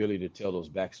gives me the ability to tell those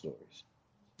backstories.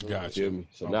 You Gotcha. feel me?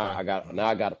 So Okay. now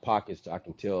I got a pocket so I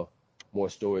can tell more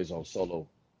stories on solo,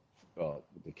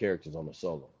 the characters on the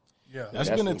solo. Yeah. That's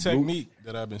That's been a what technique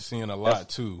that I've been seeing a lot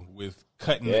too with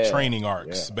cutting the Yeah, training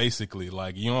arcs. yeah. Basically,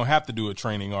 like you don't have to do a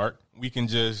training arc. We can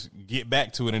just get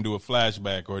back to it and do a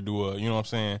flashback or do a, you know what I'm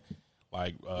saying,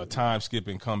 like time skip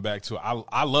and come back to it.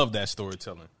 I love that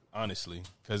storytelling, honestly,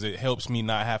 because it helps me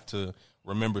not have to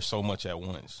remember so much at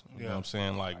once. You know what I'm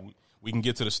saying? Like we can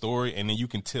get to the story and then you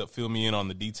can fill me in on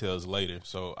the details later.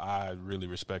 So I really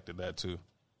respected that too.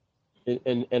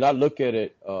 And I look at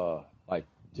it like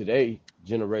today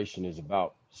generation is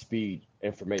about speed,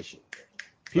 information.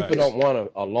 People Facts. don't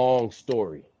want a long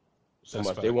story so That's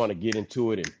much. They facts. want to get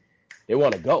into it and they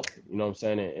want to go. You know what I'm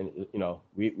saying? And you know,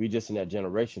 we just in that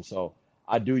generation. So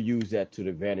I do use that to the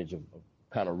advantage of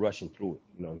kind of rushing through it.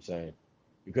 You know what I'm saying?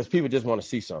 Because people just want to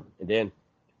see something. And then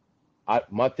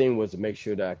my thing was to make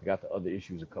sure that I got the other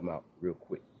issues to come out real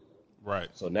quick. Right.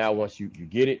 So now once you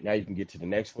get it, now you can get to the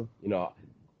next one. You know,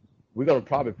 we're gonna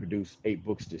probably produce 8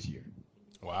 books this year.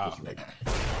 Wow.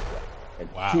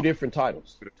 And Wow. 2 different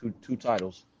titles. Two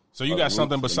titles. So you got Roots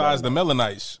something and besides the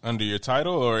Melanites. Melanites under your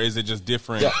title, or is it just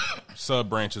different Yeah. sub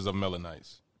branches of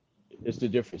Melanites? It's the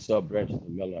different sub branches of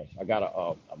Melanites. I got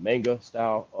a manga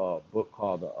style book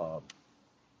called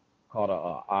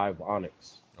Eye of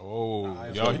Onyx. Oh,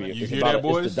 It's y'all, gonna be- you it's hear about- that,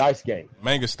 boys? It's the dice game.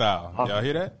 Manga style. Y'all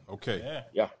hear that? Okay.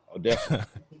 Yeah, oh, definitely.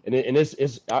 and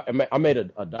it's I made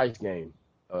a dice game,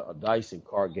 a dice and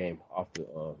card game off the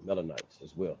Melanites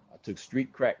as well. I took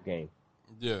Street Crack game,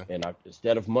 Yeah. and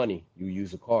instead of money, you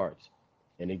use the cards,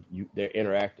 and they're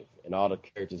interactive, and all the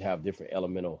characters have different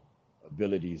elemental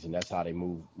abilities, and that's how they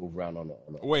move around on the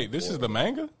Wait, this is the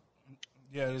manga?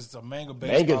 Yeah, it's a manga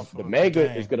based off The of manga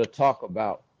game. is going to talk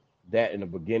about that in the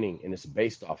beginning, and it's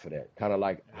based off of that, kind of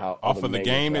like how Off other of the mangas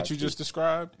game try that you to- just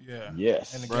described? Yeah.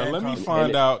 Yes. And the Bro, game let me comes- find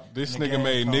and out this and the nigga game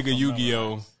made comes nigga from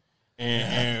Yu-Gi-Oh! Melanites.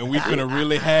 And we finna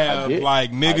really have did.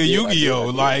 like nigga I did. Yu-Gi-Oh!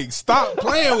 Like, stop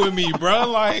playing with me, bro.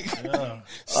 Like,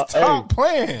 stop hey.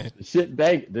 playing.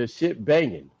 The shit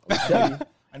banging. I'm telling you.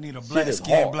 I need a black is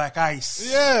skin, hard. black ice.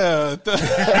 Yeah.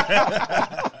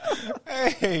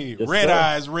 Hey, Yes, Red sir.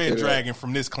 Eyes, Red Dragon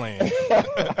from this clan.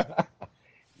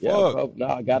 Yeah, Fuck. bro. No,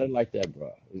 I got it like that,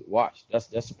 bro. Watch.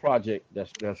 That's a project that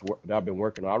I've been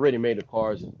working on. I already made the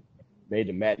cards and made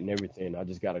the mat and everything. I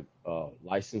just gotta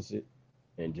license it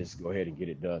and just go ahead and get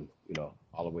it done. You know,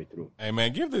 all the way through. Hey,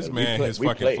 man, give this We man play- his we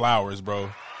fucking play. flowers, bro.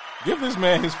 Give this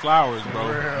man his flowers,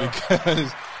 bro.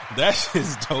 Because that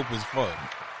shit's dope as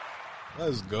fuck.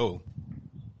 Let's go.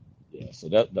 Yeah. So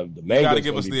that the You manga. gotta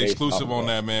give us the exclusive on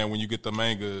that, man. When you get the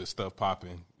manga stuff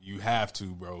popping, you have to,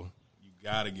 bro. You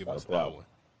gotta give Not a us that problem. one.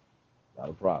 Not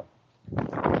a problem.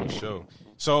 For sure.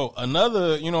 So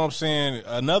another, you know what I'm saying,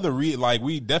 like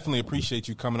we definitely appreciate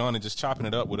you coming on and just chopping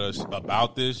it up with us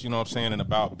about this, you know what I'm saying, and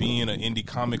about being an indie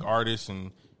comic artist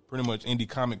and pretty much indie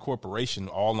comic corporation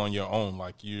all on your own.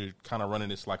 Like you're kind of running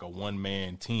this like a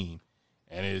one-man team.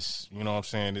 And it's, you know what I'm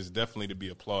saying, it's definitely to be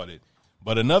applauded.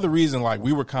 But another reason like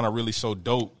we were kind of really so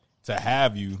dope to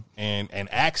have you and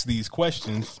ask these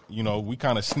questions, you know, we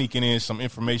kind of sneaking in some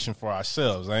information for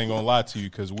ourselves. I ain't gonna lie to you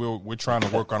because we're trying to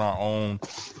work on our own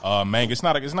manga. It's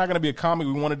not gonna be a comic.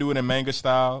 We want to do it in manga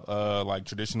style, like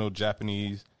traditional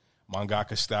Japanese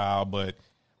mangaka style. But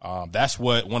that's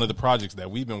one of the projects that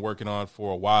we've been working on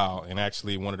for a while, and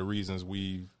actually one of the reasons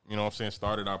we've, you know what I'm saying,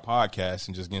 started our podcast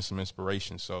and just getting some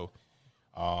inspiration. So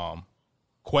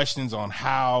questions on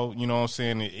how, you know what I'm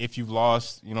saying, if you've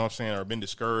lost, you know what I'm saying, or been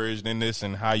discouraged in this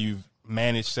and how you've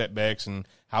managed setbacks and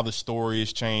how the story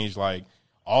has changed, like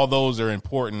all those are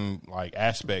important like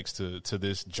aspects to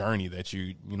this journey that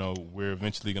you know, we're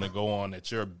eventually going to go on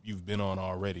that you've been on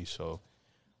already. So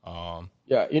Yeah.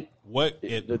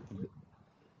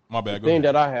 my bad. The Go thing ahead.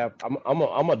 that I have,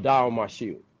 I'm a die on my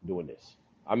shield doing this.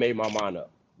 I made my mind up.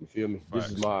 You feel me?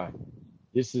 Facts.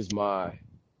 This is my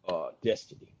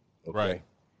destiny. Okay? Right.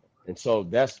 And so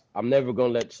I'm never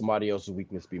gonna let somebody else's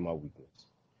weakness be my weakness.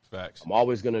 Facts. I'm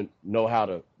always gonna know how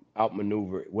to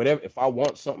outmaneuver whatever. If I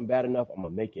want something bad enough, I'm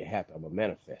gonna make it happen. I'm gonna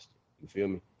manifest it. You feel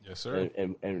me? Yes, sir.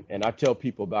 And I tell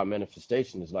people about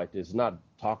manifestation is like this. It's not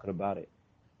talking about it,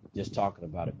 just talking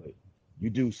about it, but you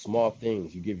do small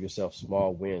things. You give yourself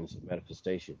small wins of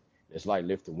manifestation. It's like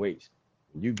lifting weights.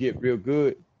 When you get real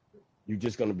good, you're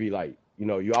just gonna be like, you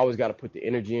know, you always gotta put the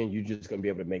energy in. You're just gonna be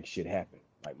able to make shit happen.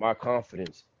 Like my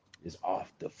confidence is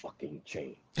off the fucking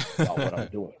chain about what I'm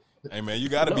doing. Hey man, you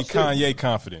got to No, be seriously. Kanye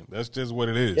confident. That's just what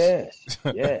it is.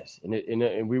 Yes.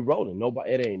 And we rolling.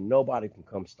 Nobody can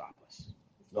come stop us.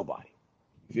 Nobody.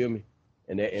 You feel me?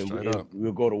 Straight up.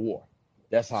 we'll go to war.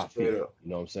 That's how I Straight feel. up. You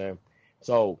know what I'm saying?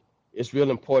 So it's real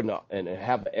important and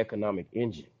have an economic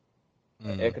engine.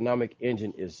 An economic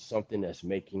engine is something that's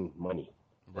making money,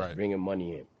 that's Right. bringing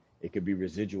money in. It could be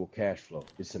residual cash flow.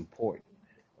 It's important.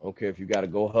 I don't care if you got to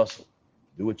go hustle.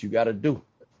 Do what you got to do.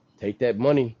 Take that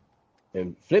money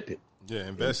and flip it Yeah,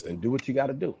 invest it. and do what you got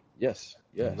to do. Yes.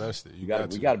 Yes. Invest it. We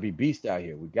got to be beast out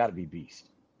here. We got to be beast.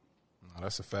 No,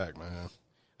 that's a fact, man.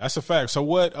 That's a fact. So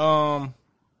what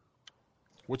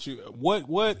you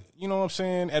know what I'm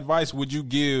saying, advice would you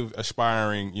give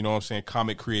aspiring, you know what I'm saying,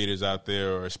 comic creators out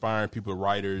there or aspiring people,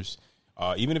 writers,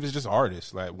 even if it's just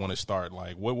artists that want to start,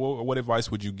 like what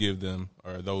advice would you give them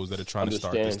or those that are trying to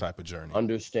start this type of journey?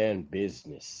 Understand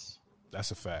business.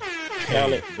 That's a fact.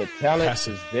 The talent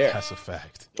is there. That's a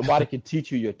fact. Nobody can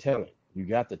teach you your talent. You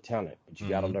got the talent, but you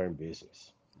got to learn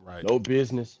business. Right. No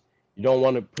business. You don't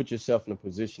want to put yourself in a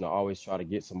position to always try to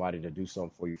get somebody to do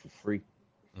something for you for free.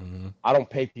 I don't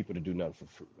pay people to do nothing for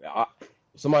free.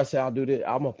 If somebody say I'll do this,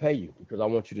 I'm gonna pay you because I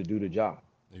want you to do the job.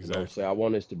 Exactly. You know what I'm saying? I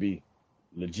want this to be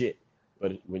legit.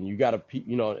 But when you got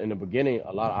in the beginning,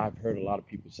 I've heard a lot of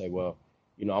people say, well,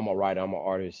 I'm a writer, I'm an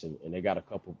artist, and they got a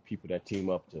couple people that team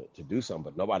up to do something,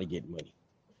 but nobody get money.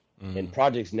 And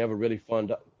projects never really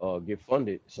get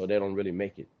funded, so they don't really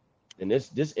make it. And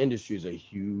this industry is a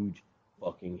huge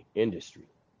fucking industry.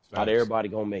 Not everybody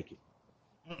gonna make it.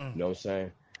 You know what I'm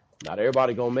saying? Not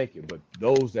everybody gonna make it, but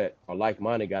those that are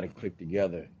like-minded got to click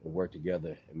together and work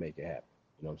together and make it happen.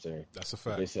 You know what I'm saying? That's a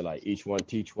fact. They say like each one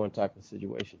teach one type of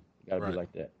situation. You gotta be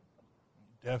like that.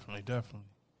 Definitely.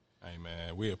 Hey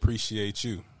man, we appreciate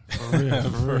you. For real,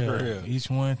 For real. Each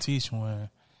one teach one.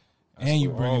 That's And you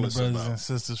what bringing all the it's brothers about. and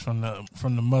sisters from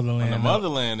the motherland. And the up.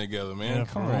 motherland together, man. Yeah,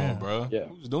 Come for on, real. bro. Yeah.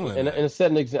 Who's doing And that?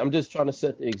 setting example, I'm just trying to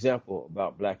set the example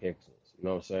about black excellence. You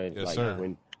know what I'm saying? Yes, like sir.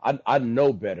 when I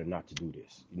know better not to do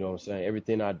this. You know what I'm saying?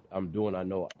 Everything I'm doing, I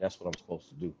know that's what I'm supposed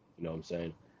to do. You know what I'm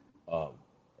saying?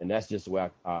 And that's just the way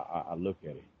I look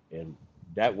at it. And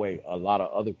that way, a lot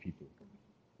of other people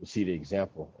will see the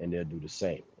example and they'll do the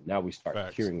same. And now we start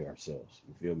Facts. curing ourselves.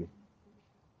 You feel me?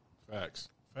 Facts.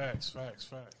 Facts.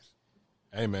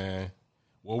 Hey man.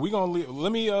 Well, we gonna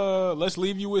let's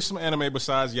leave you with some anime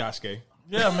besides Yasuke.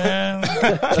 Yeah,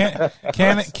 man.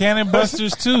 Cannon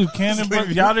Busters too.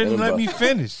 Y'all didn't let me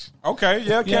finish. Okay,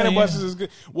 yeah, Cannon Busters is good.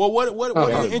 Well, what are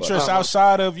your interests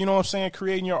outside of, you know what I'm saying,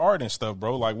 creating your art and stuff,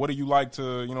 bro? Like, what do you like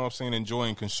to, you know what I'm saying, enjoy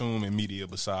and consume in media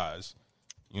besides,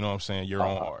 you know what I'm saying, your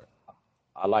own art?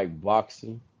 I like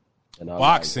boxing. And I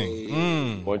Boxing.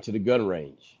 like going to the gun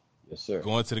range. Yes, sir.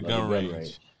 Going to the Love gun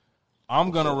range. I'm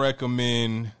going to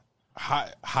recommend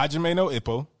Hajime no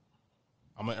Ippo.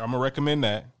 I'm gonna recommend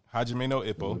that. Hajime no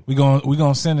Ippo. We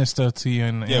gonna send this stuff to you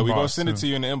in the inbox. We're going to send it to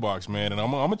you in the inbox, man. And I'm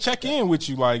going to check in with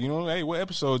you, like, you know, hey, what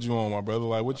episode you on, my brother?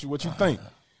 Like, what you think?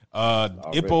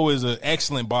 Ippo is an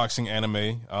excellent boxing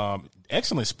anime,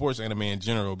 excellent sports anime in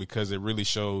general because it really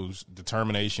shows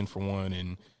determination for one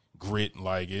and grit.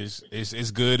 Like,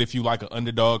 it's good if you like an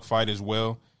underdog fight as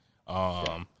well.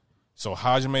 So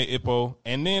Hajime Ippo.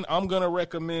 And then I'm going to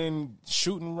recommend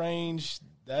Shooting Range.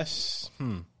 That's,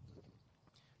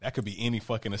 that could be any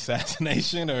fucking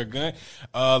assassination or a gun.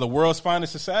 The World's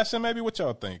Finest Assassin, maybe? What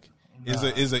y'all think? Is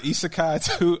a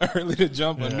isekai too early to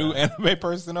jump a new anime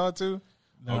person onto?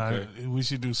 Okay. We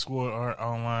should do Sword Art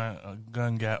Online,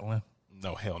 Gun Gatling.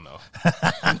 No, hell no.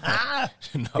 Hell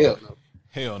no.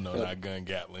 Hell no, not Gun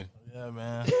Gatling. Yeah,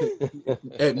 man.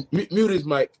 Hey, mute his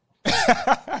mic.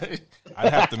 I'd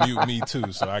have to mute me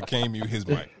too, so I can't mute his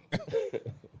mic.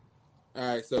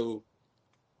 All right, so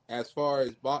as far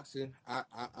as boxing,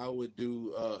 I would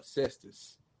do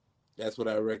Cestus. That's what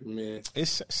I recommend.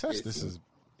 This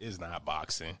is not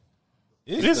boxing.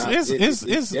 It's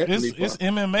definitely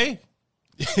MMA.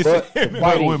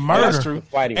 Fighting, with murder. That's true.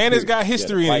 Fighting, And it's period. got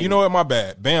history in it. fighting. You know what? My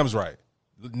bad. Bam's right.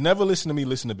 Never listen to me,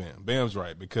 listen to Bam. Bam's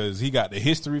right because he got the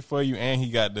history for you and he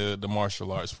got the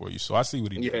martial arts for you. So I see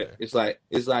what he did Yeah, there.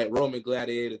 it's like Roman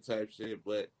gladiator type shit,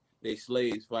 but they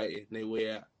slaves fighting they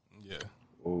way out. Yeah.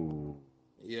 Ooh.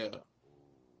 Yeah.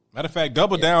 Matter of fact,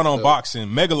 double down on so- boxing.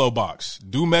 Megalobox.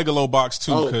 Do Megalobox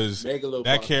too because Megalobox,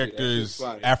 that yeah, character that is shit's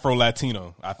fire.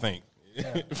 Afro-Latino, I think.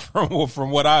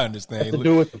 from what I understand. To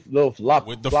do with the little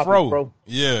With the floppy fro.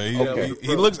 Yeah, he, Okay. he,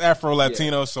 he looks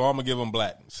Afro-Latino, so I'm going to give him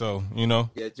black. So, you know.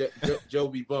 Yeah, Joe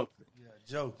be bumping.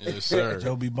 Joe. Yes, sir.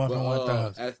 Joe be bumping But,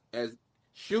 1,000. as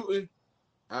shooting,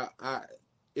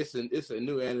 it's a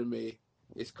new anime.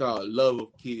 It's called Love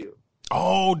of Kill.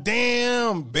 Oh,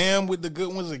 damn. Bam with the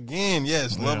good ones again.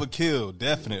 Yes, Love Yeah. or Kill,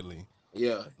 definitely.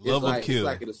 Yeah, Love of Kill. It's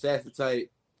like an assassin type,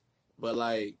 but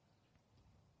like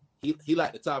he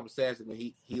like the top assassin, and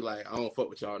he like I don't fuck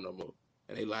with y'all no more.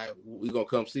 and they like, we gonna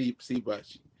come see about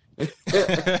you.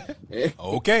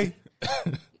 Okay.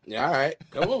 Yeah, all right,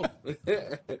 come on.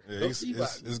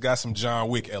 It's got some John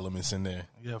Wick elements in there.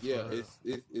 Yeah, it's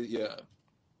yeah.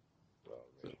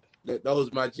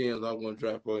 Those my gems I want to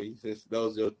drop on you, since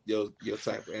those are your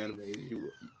type of anime.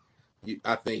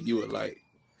 I think you would like.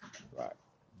 Right.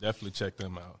 Definitely check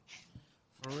them out.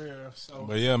 For real. So,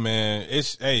 But yeah, man,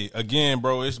 again,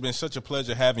 bro, it's been such a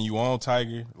pleasure having you on,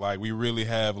 Tiger. Like, we really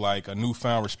have like a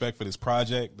newfound respect for this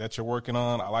project that you're working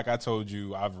on. Like I told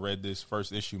you, I've read this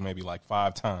first issue maybe like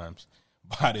 5 times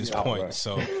by this point. Right.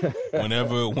 So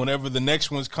whenever the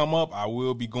next ones come up, I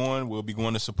will be going. We'll be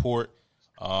going to support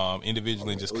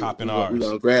individually and just copping ours. We're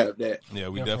gonna grab that. Yeah,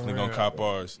 we definitely gonna cop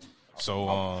ours.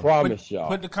 So Promise y'all.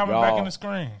 put the comic y'all back in the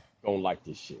screen. Don't like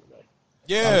this shit, man.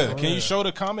 yeah, can you show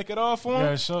the comic at all for him?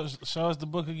 Yeah, show us the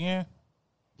book again.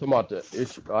 Talking about the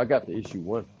issue. I got the issue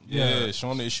 1. Yeah,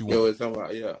 show him the issue Yo, 1. it's talking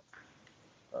about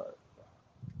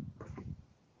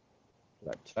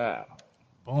Like, child.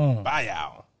 Boom. Bye,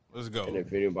 y'all. Let's go. And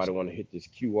if anybody want to hit this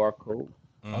QR code,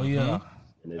 Oh yeah.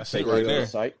 and then That's take it right it to there. the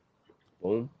site,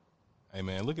 boom. Hey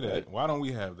man, look at that. Why don't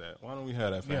we have that? Why don't we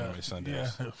have that for Anime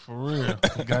Sundays? Yeah, for real.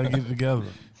 You gotta get it together.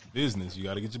 Business. You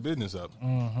got to get your business up.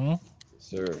 Mm-hmm. Yes,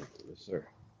 sir. Yes, sir.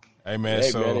 Hey man, Hey,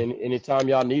 so man, anytime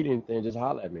y'all need anything, just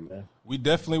holler at me, man. we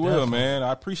definitely will, man.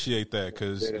 I appreciate that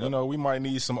because you know we might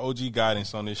need some OG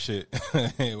guidance on this shit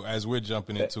as we're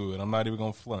jumping into it. I'm not even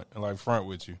gonna front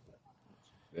with you.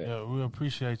 Yeah, we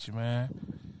appreciate you, man.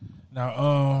 Now,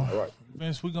 All right.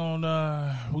 Vince, we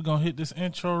gonna hit this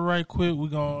intro right quick. We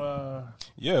gonna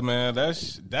Yeah, man.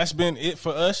 That's been it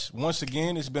for us. Once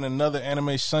again, it's been another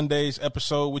Anime Sundays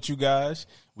episode with you guys.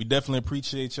 We definitely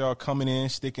appreciate y'all coming in,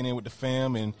 sticking in with the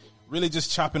fam, and really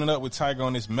just chopping it up with Tiger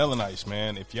on this Melanice,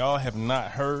 man. If y'all have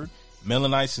not heard,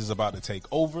 Melanice is about to take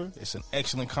over. It's an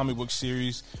excellent comic book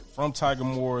series from Tiger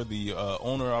Moore, the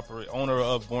owner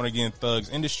of Born Again Thugs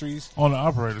Industries. on the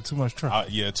operator. Too much truck.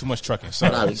 Yeah, too much trucking.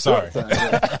 Sorry.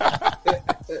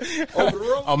 Over the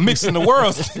road. I'm mixing the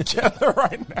worlds together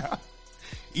right now.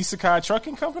 Isekai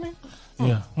Trucking Company?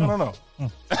 Yeah. I don't know.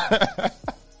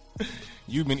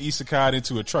 You've been isekai'd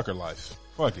into a trucker life.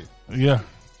 Fuck it. Yeah.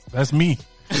 That's me.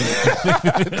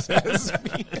 That's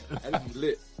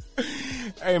lit.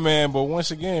 Hey man, but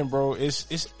once again, bro, it's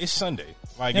Sunday.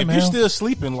 Like Hey, if man. you're still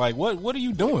sleeping, like what are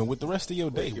you doing with the rest of your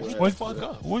day? Wake the Wake fuck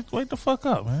up. Wake the fuck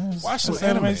up, man. Watch some It's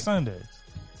Anime anime. Sundays.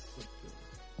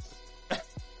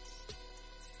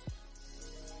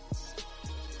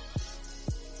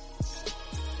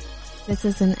 This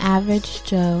is an Average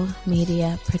Joe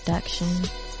Media production.